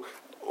also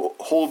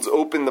holds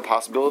open the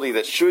possibility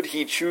that should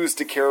he choose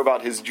to care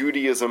about his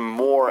Judaism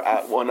more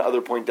at one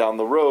other point down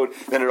the road,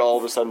 then it all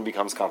of a sudden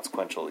becomes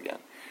consequential again.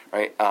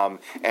 Right?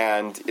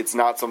 And it's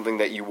not something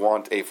that you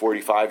want a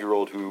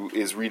 45-year-old who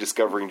is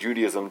rediscovering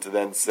Judaism to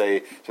then say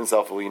to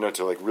himself, well,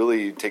 to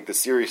really take this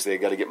seriously, I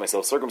got to get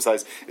myself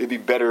circumcised. It'd be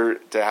better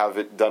to have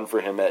it done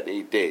for him at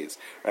 8 days,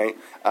 right?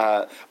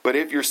 But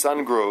if your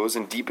son grows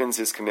and deepens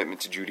his commitment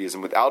to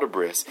Judaism without a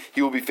bris,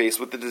 he will be faced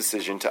with the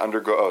decision to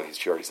undergo,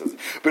 she already says it.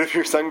 But if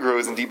your son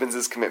grows and deepens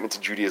his commitment to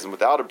Judaism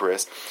without a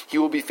bris, he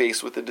will be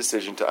faced with the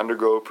decision to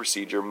undergo a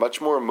procedure much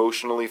more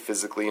emotionally,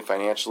 physically, and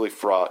financially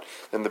fraught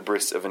than the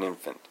bris of an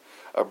infant.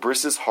 A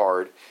bris is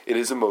hard, it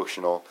is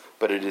emotional,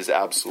 but it is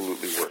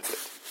absolutely worth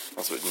it.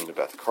 That's what Nina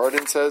Beth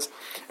Cardin says.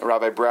 And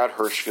Rabbi Brad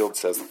Hirschfield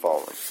says the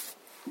following.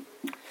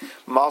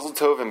 Mazel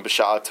Tov and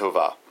B'sha'a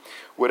Tova.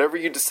 Whatever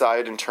you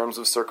decide in terms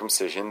of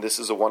circumcision, this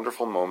is a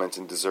wonderful moment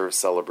and deserves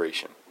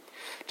celebration.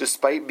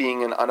 Despite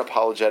being an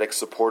unapologetic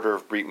supporter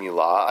of Brit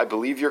Milah, I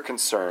believe your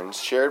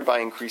concerns, shared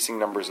by increasing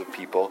numbers of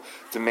people,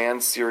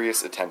 demand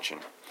serious attention.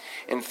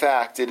 In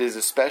fact, it is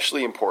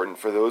especially important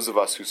for those of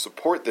us who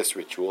support this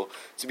ritual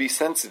to be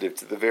sensitive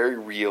to the very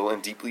real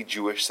and deeply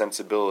Jewish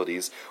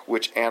sensibilities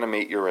which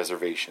animate your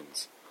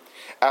reservations.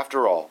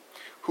 After all,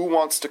 who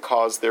wants to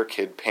cause their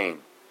kid pain?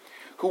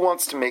 Who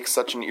wants to make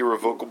such an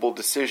irrevocable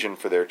decision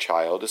for their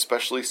child,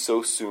 especially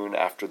so soon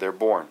after they're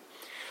born?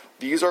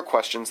 These are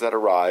questions that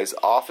arise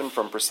often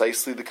from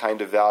precisely the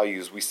kind of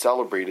values we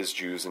celebrate as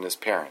Jews and as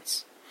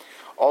parents.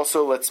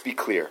 Also, let's be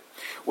clear.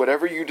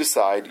 Whatever you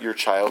decide, your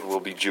child will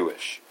be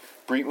Jewish.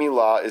 Brit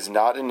Milah is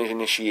not an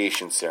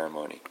initiation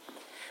ceremony.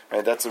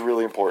 Right? That's a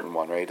really important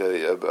one, right?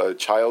 A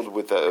child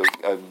with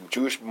a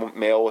Jewish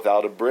male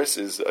without a bris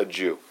is a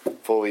Jew,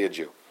 fully a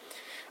Jew.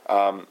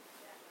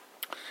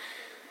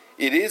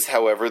 It is,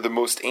 however, the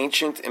most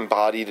ancient,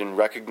 embodied, and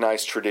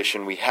recognized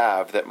tradition we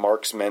have that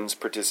marks men's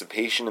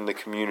participation in the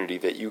community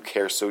that you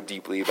care so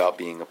deeply about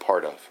being a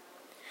part of.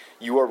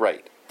 You are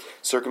right.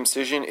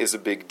 Circumcision is a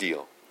big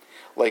deal.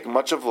 Like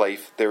much of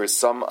life, there is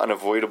some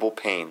unavoidable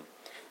pain,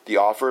 the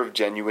offer of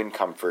genuine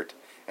comfort,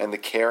 and the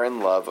care and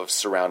love of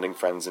surrounding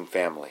friends and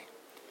family.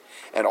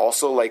 And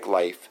also like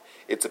life,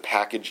 it's a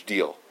package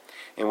deal,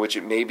 in which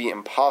it may be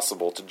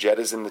impossible to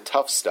jettison the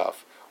tough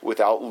stuff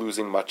without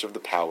losing much of the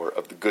power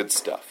of the good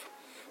stuff.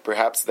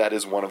 Perhaps that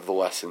is one of the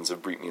lessons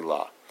of Brit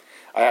Milah.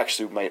 I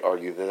actually might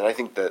argue that I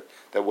think that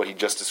what he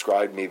just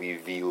described may be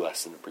the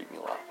lesson of Brit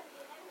Milah.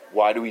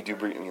 Why do we do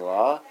Brit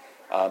Milah?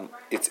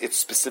 It's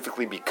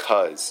specifically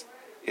because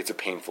it's a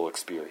painful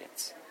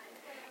experience.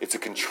 It's a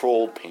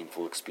controlled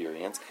painful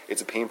experience.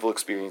 It's a painful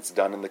experience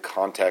done in the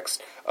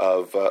context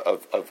of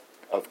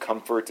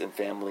comfort and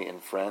family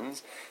and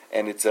friends,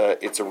 and it's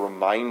a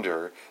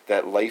reminder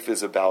that life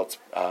is about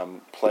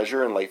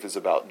pleasure and life is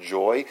about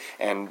joy,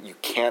 and you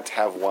can't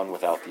have one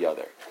without the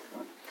other,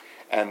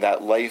 and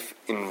that life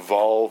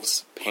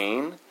involves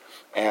pain,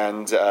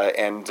 and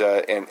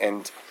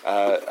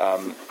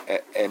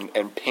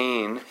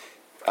pain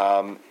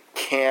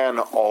can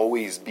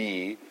always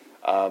be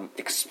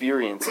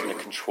experienced in a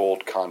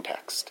controlled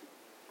context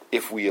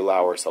if we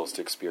allow ourselves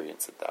to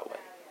experience it that way.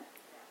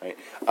 Right,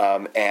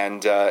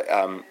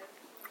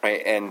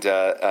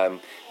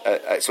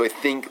 so I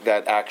think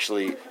that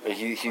actually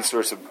he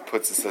sort of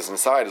puts this as an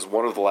aside as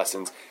one of the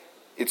lessons.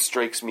 It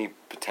strikes me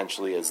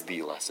potentially as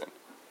the lesson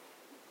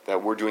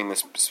that we're doing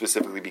this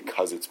specifically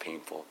because it's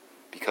painful,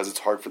 because it's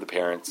hard for the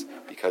parents,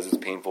 because it's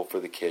painful for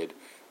the kid,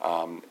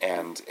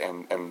 and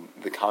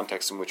the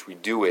context in which we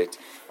do it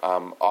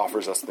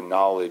offers us the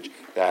knowledge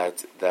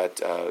that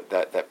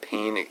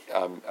pain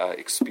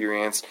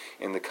experienced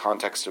in the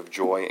context of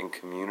joy and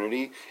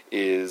community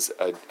is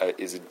a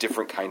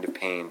different kind of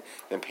pain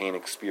than pain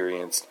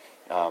experienced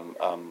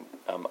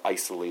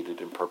isolated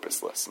and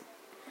purposeless.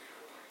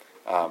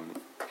 The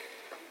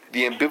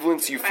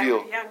ambivalence you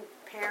feel. As a young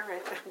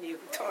parent, you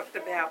talked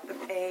about the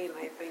pain.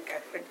 I think I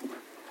would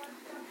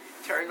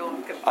turn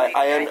off completely.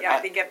 I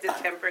think you have to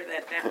temper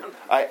that down.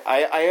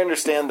 I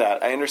understand that.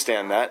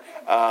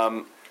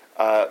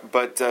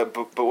 But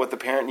what the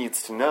parent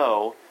needs to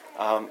know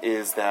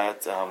is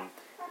that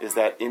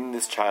in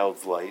this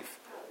child's life,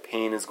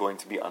 pain is going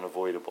to be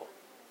unavoidable,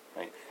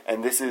 right?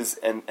 And this is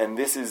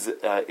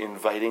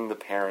inviting the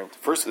parent.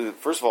 First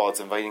of all, it's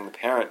inviting the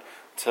parent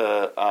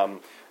to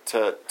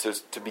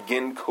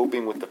begin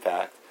coping with the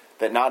fact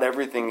that not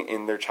everything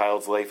in their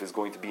child's life is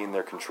going to be in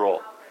their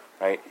control.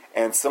 Right?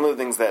 And some of the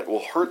things that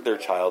will hurt their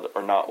child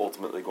are not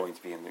ultimately going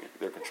to be in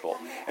their control.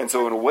 And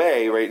so in a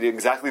way, right,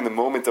 exactly in the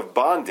moment of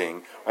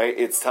bonding, right,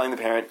 it's telling the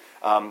parent,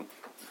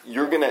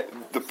 you're gonna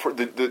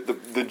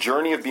the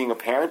journey of being a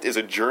parent is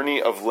a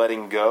journey of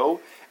letting go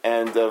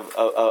and of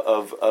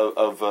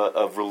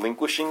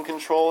relinquishing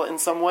control in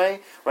some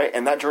way, right?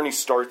 And that journey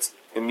starts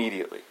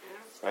immediately.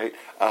 Right,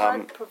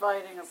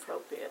 providing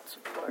appropriate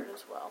support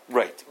as well.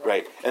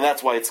 Right, and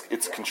that's why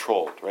it's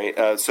controlled,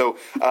 right? So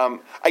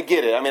I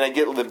get it. I mean, I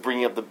get the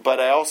bringing up but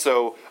I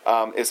also,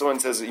 if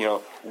someone says,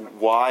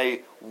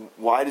 why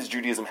does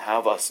Judaism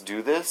have us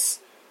do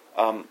this?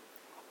 I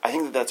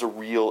think that's a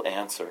real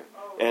answer,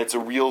 and it's a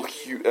real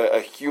a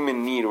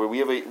human need, where we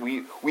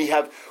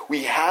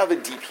have a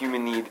deep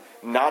human need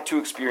not to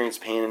experience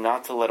pain and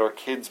not to let our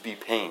kids be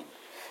pain.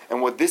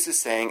 And what this is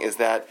saying is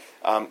that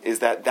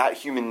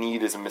human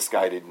need is a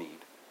misguided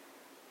need,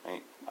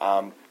 right?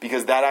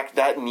 Because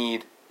that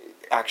need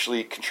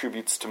actually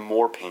contributes to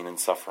more pain and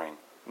suffering,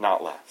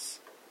 not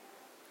less.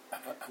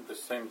 At the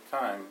same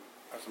time,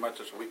 as much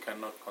as we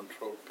cannot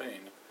control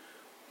pain,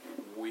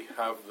 we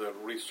have the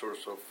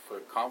resource of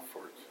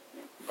comfort.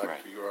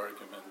 Back to your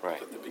argument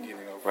at the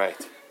beginning of right.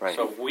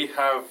 So we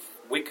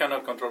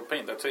cannot control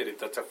pain. That's it.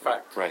 That's a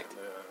fact. Right.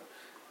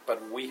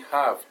 But we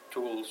have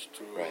tools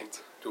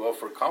to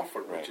offer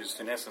comfort, which is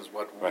in essence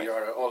what we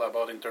are all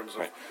about in terms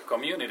of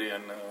community.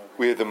 And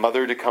we have the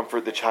mother to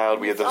comfort the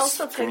child. We have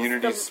the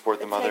community to support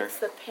the mother. It takes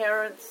the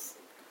parents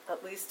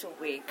at least a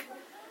week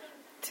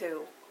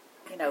to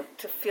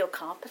feel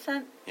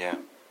competent. Yeah,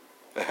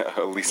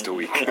 at least a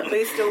week. At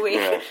least a week.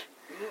 Yeah.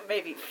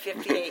 Maybe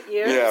 58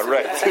 years. Yeah,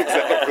 right.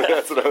 Exactly.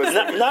 That's what I was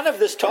thinking. None of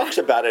this talks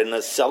about it in a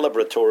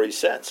celebratory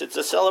sense. It's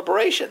a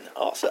celebration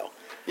also.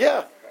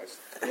 Yeah. That's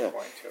the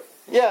point, too.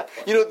 Yeah,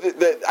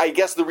 I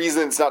guess the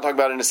reason it's not talked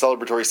about in a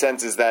celebratory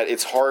sense is that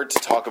it's hard to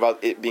talk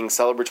about it being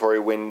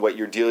celebratory when what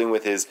you're dealing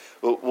with is,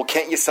 well,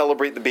 can't you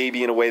celebrate the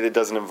baby in a way that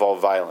doesn't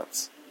involve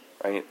violence,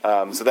 right?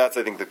 So that's,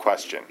 I think, the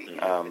question.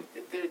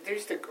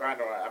 There's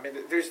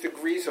there's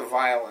degrees of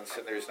violence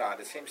and there's not.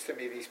 It seems to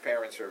me these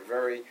parents are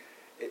very.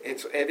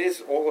 It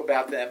is all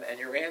about them, and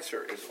your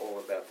answer is all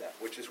about them,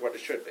 which is what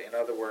it should be. In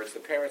other words, the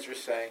parents are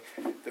saying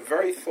the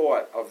very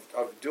thought of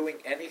doing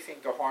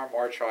anything to harm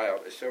our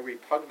child is so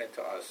repugnant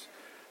to us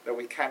that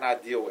we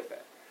cannot deal with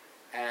it.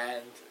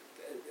 And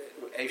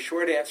a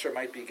short answer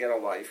might be get a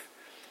life.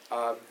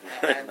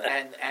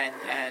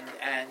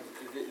 And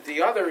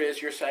the other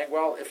is you're saying,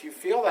 well, if you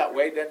feel that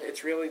way, then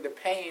it's really the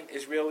pain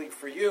is really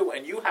for you,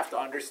 and you have to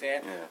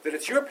understand that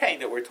it's your pain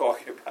that we're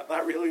talking about,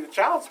 not really the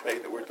child's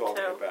pain that we're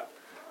talking about.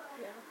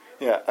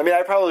 Yeah, I mean,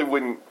 I probably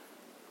wouldn't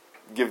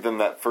give them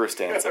that first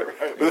answer.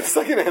 Right. But the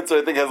second answer,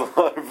 I think,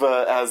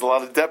 has a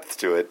lot of depth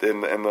to it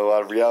and a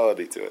lot of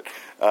reality to it.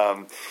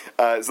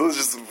 So let's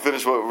just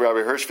finish what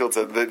Rabbi Hirschfeld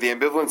said. The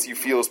ambivalence you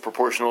feel is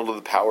proportional to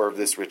the power of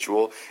this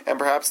ritual, and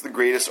perhaps the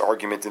greatest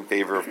argument in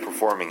favor of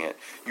performing it.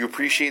 You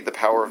appreciate the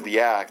power of the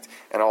act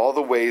and all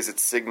the ways it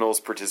signals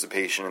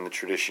participation in the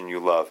tradition you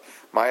love.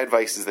 My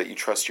advice is that you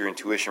trust your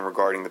intuition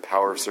regarding the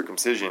power of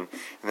circumcision,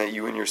 and that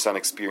you and your son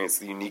experience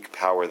the unique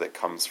power that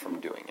comes from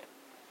doing it.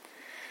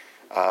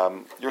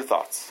 Your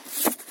thoughts?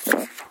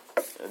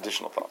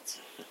 Additional thoughts?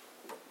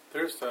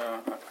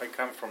 I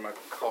come from a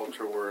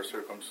culture where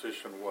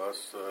circumcision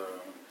was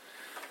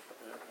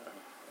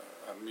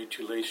a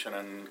mutilation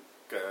and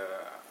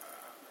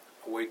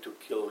a way to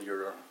kill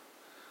your...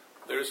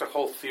 There is a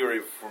whole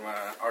theory from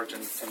an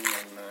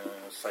Argentinian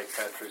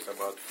psychiatrist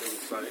about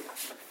filicide,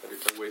 that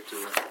it's a way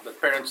to... The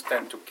parents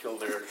tend to kill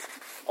their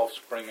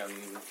offspring, and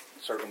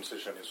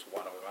circumcision is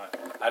one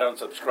of them. I don't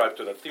subscribe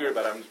to that theory,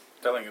 but I'm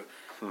telling you,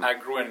 I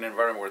grew in an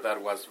environment where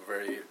that was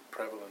very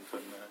prevalent.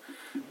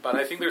 But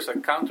I think there's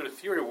a counter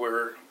theory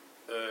where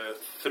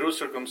through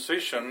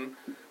circumcision,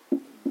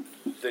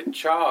 the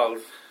child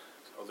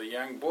or the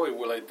young boy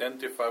will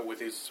identify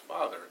with his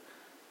father,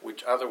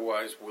 which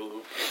otherwise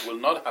will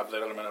not have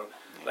that element of,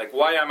 like,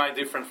 why am I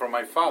different from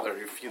my father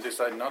if you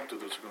decide not to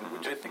do circumcision,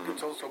 which I think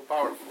is also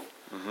powerful.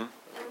 Mm-hmm.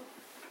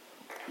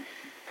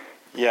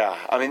 Yeah,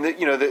 I mean,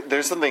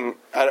 there's something.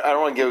 I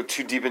don't want to go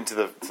too deep into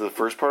the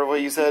first part of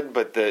what you said,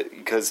 but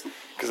because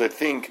I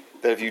think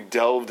that if you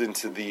delved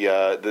into the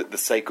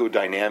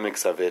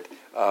psychodynamics of it,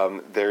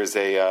 there's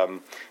a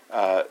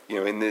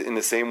in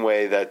the same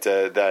way that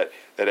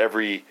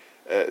every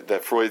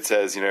that Freud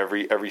says,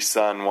 every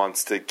son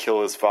wants to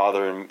kill his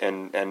father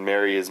and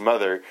marry his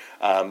mother.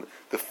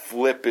 The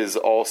flip is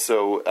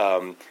also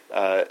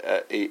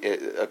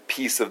a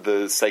piece of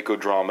the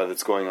psychodrama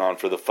that's going on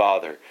for the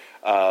father.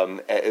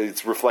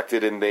 It's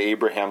reflected in the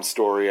Abraham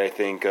story, I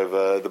think, of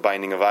the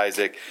binding of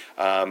Isaac,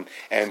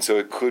 and so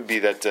it could be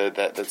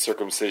that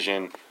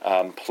circumcision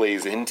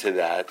plays into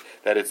that.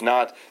 That it's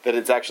not, that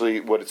it's actually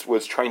what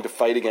it's trying to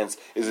fight against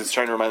is it's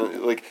trying to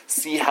remind, like,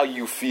 see how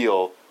you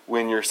feel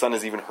when your son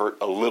is even hurt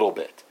a little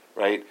bit.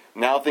 Right?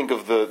 Now think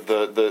of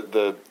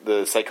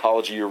the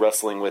psychology you're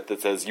wrestling with that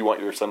says you want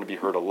your son to be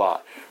hurt a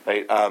lot.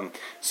 Right?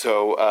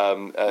 So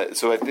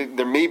I think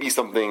there may be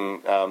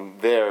something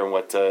there in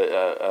what's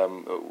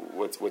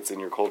in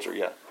your culture.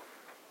 Yeah.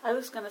 I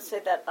was going to say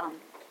that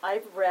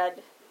I've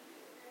read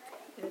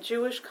in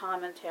Jewish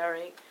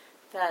commentary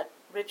that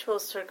ritual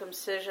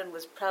circumcision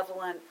was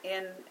prevalent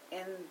in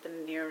the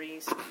Near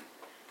East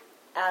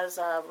as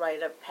a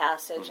rite of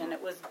passage, and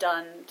it was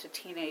done to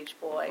teenage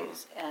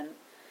boys, and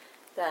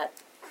that,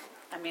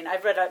 I mean,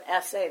 I've read an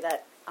essay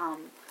that, I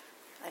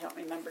don't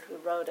remember who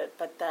wrote it,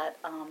 but that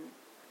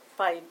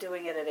by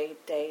doing it at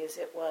 8 days,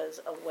 it was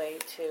a way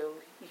to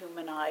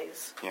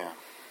humanize. Yeah.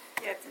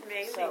 Yeah, it's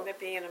amazing to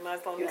be in a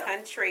Muslim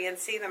country and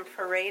see them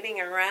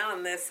parading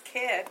around this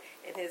kid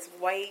in his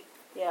white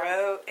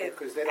robe.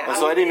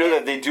 So I didn't know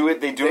that they do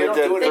it. They do it at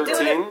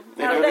 13.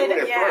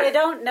 They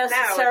don't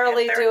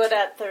necessarily do it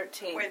at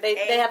 13.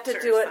 They have to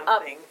do it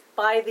up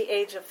by the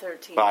age of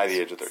 13. By the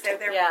age of 13. So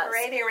they're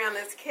parading around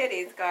this kid.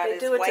 He's got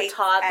his white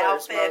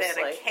outfit and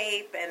a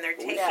cape, and they're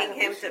taking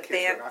him to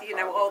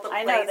all the places.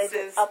 I know, they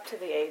do up to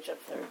the age of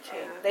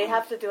 13. They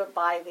have to do it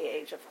by the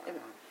age of...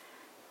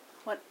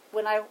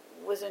 When I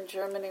was in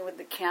Germany with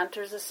the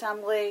Cantors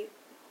Assembly,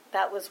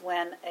 that was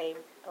when a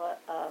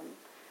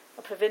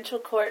provincial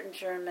court in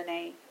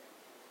Germany,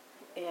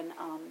 it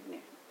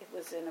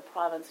was in a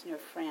province near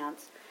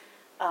France,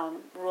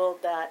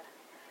 ruled that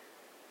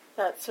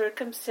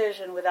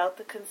circumcision without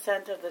the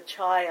consent of the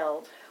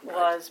child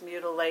was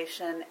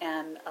mutilation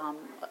and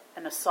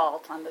an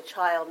assault on the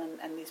child,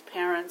 and these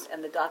parents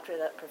and the doctor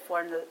that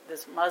performed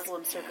this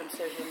Muslim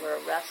circumcision were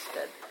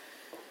arrested.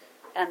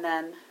 And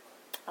then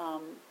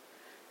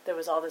there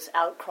was all this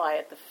outcry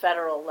at the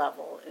federal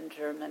level in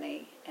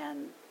Germany,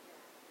 and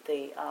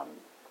the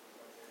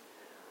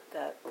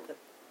I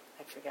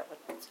forget what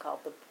it's called,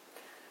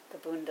 the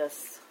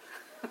Bundestag.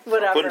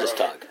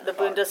 The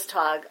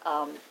Bundestag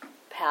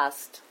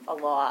passed a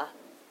law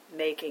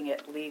making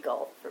it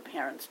legal for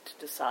parents to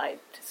decide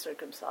to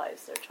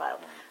circumcise their child.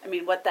 I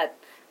mean, what that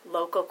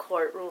local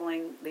court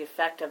ruling, the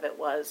effect of it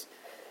was,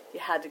 you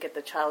had to get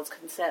the child's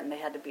consent, and they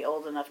had to be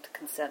old enough to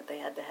consent. They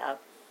had to have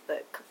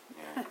the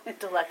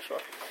intellectual.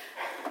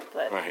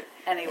 But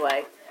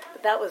anyway,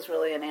 that was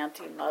really an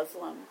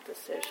anti-Muslim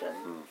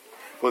decision.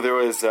 Well, there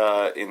was,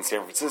 in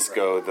San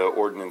Francisco, the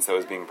ordinance that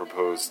was being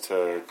proposed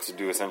to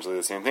do essentially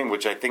the same thing,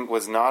 which I think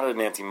was not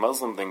an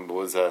anti-Muslim thing, but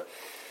was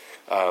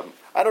I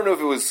don't know if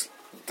it was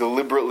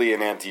deliberately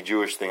an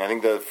anti-Jewish thing. I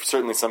think that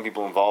certainly some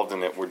people involved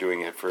in it were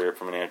doing it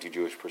from an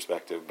anti-Jewish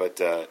perspective, but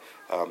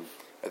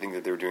I think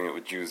that they were doing it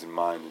with Jews in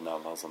mind and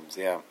not Muslims.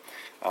 Yeah.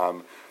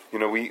 We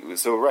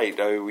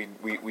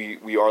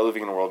are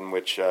living in a world in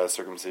which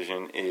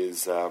circumcision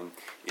is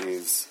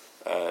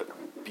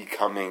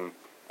becoming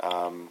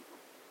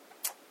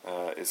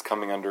is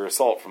coming under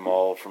assault from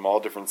all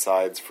different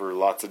sides for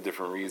lots of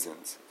different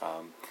reasons,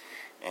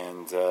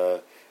 and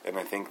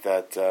I think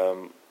that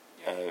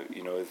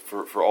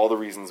for all the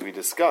reasons we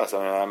discuss,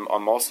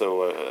 I'm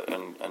also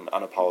an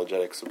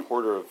unapologetic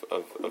supporter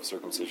of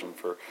circumcision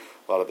for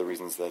a lot of the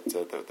reasons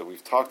that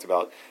we've talked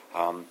about.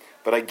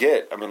 But I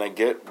get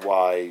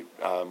why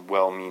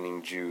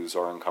well-meaning Jews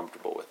are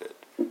uncomfortable with it,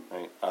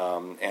 right?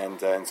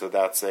 And so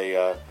that's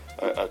a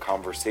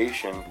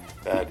conversation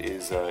that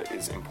is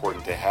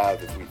important to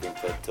have if we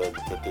think that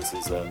this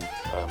is a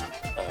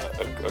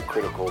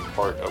critical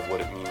part of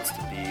what it means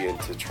to be and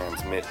to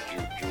transmit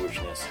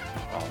Jewishness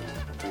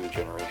through the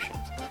generations.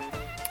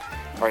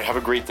 All right, have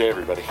a great day,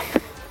 everybody.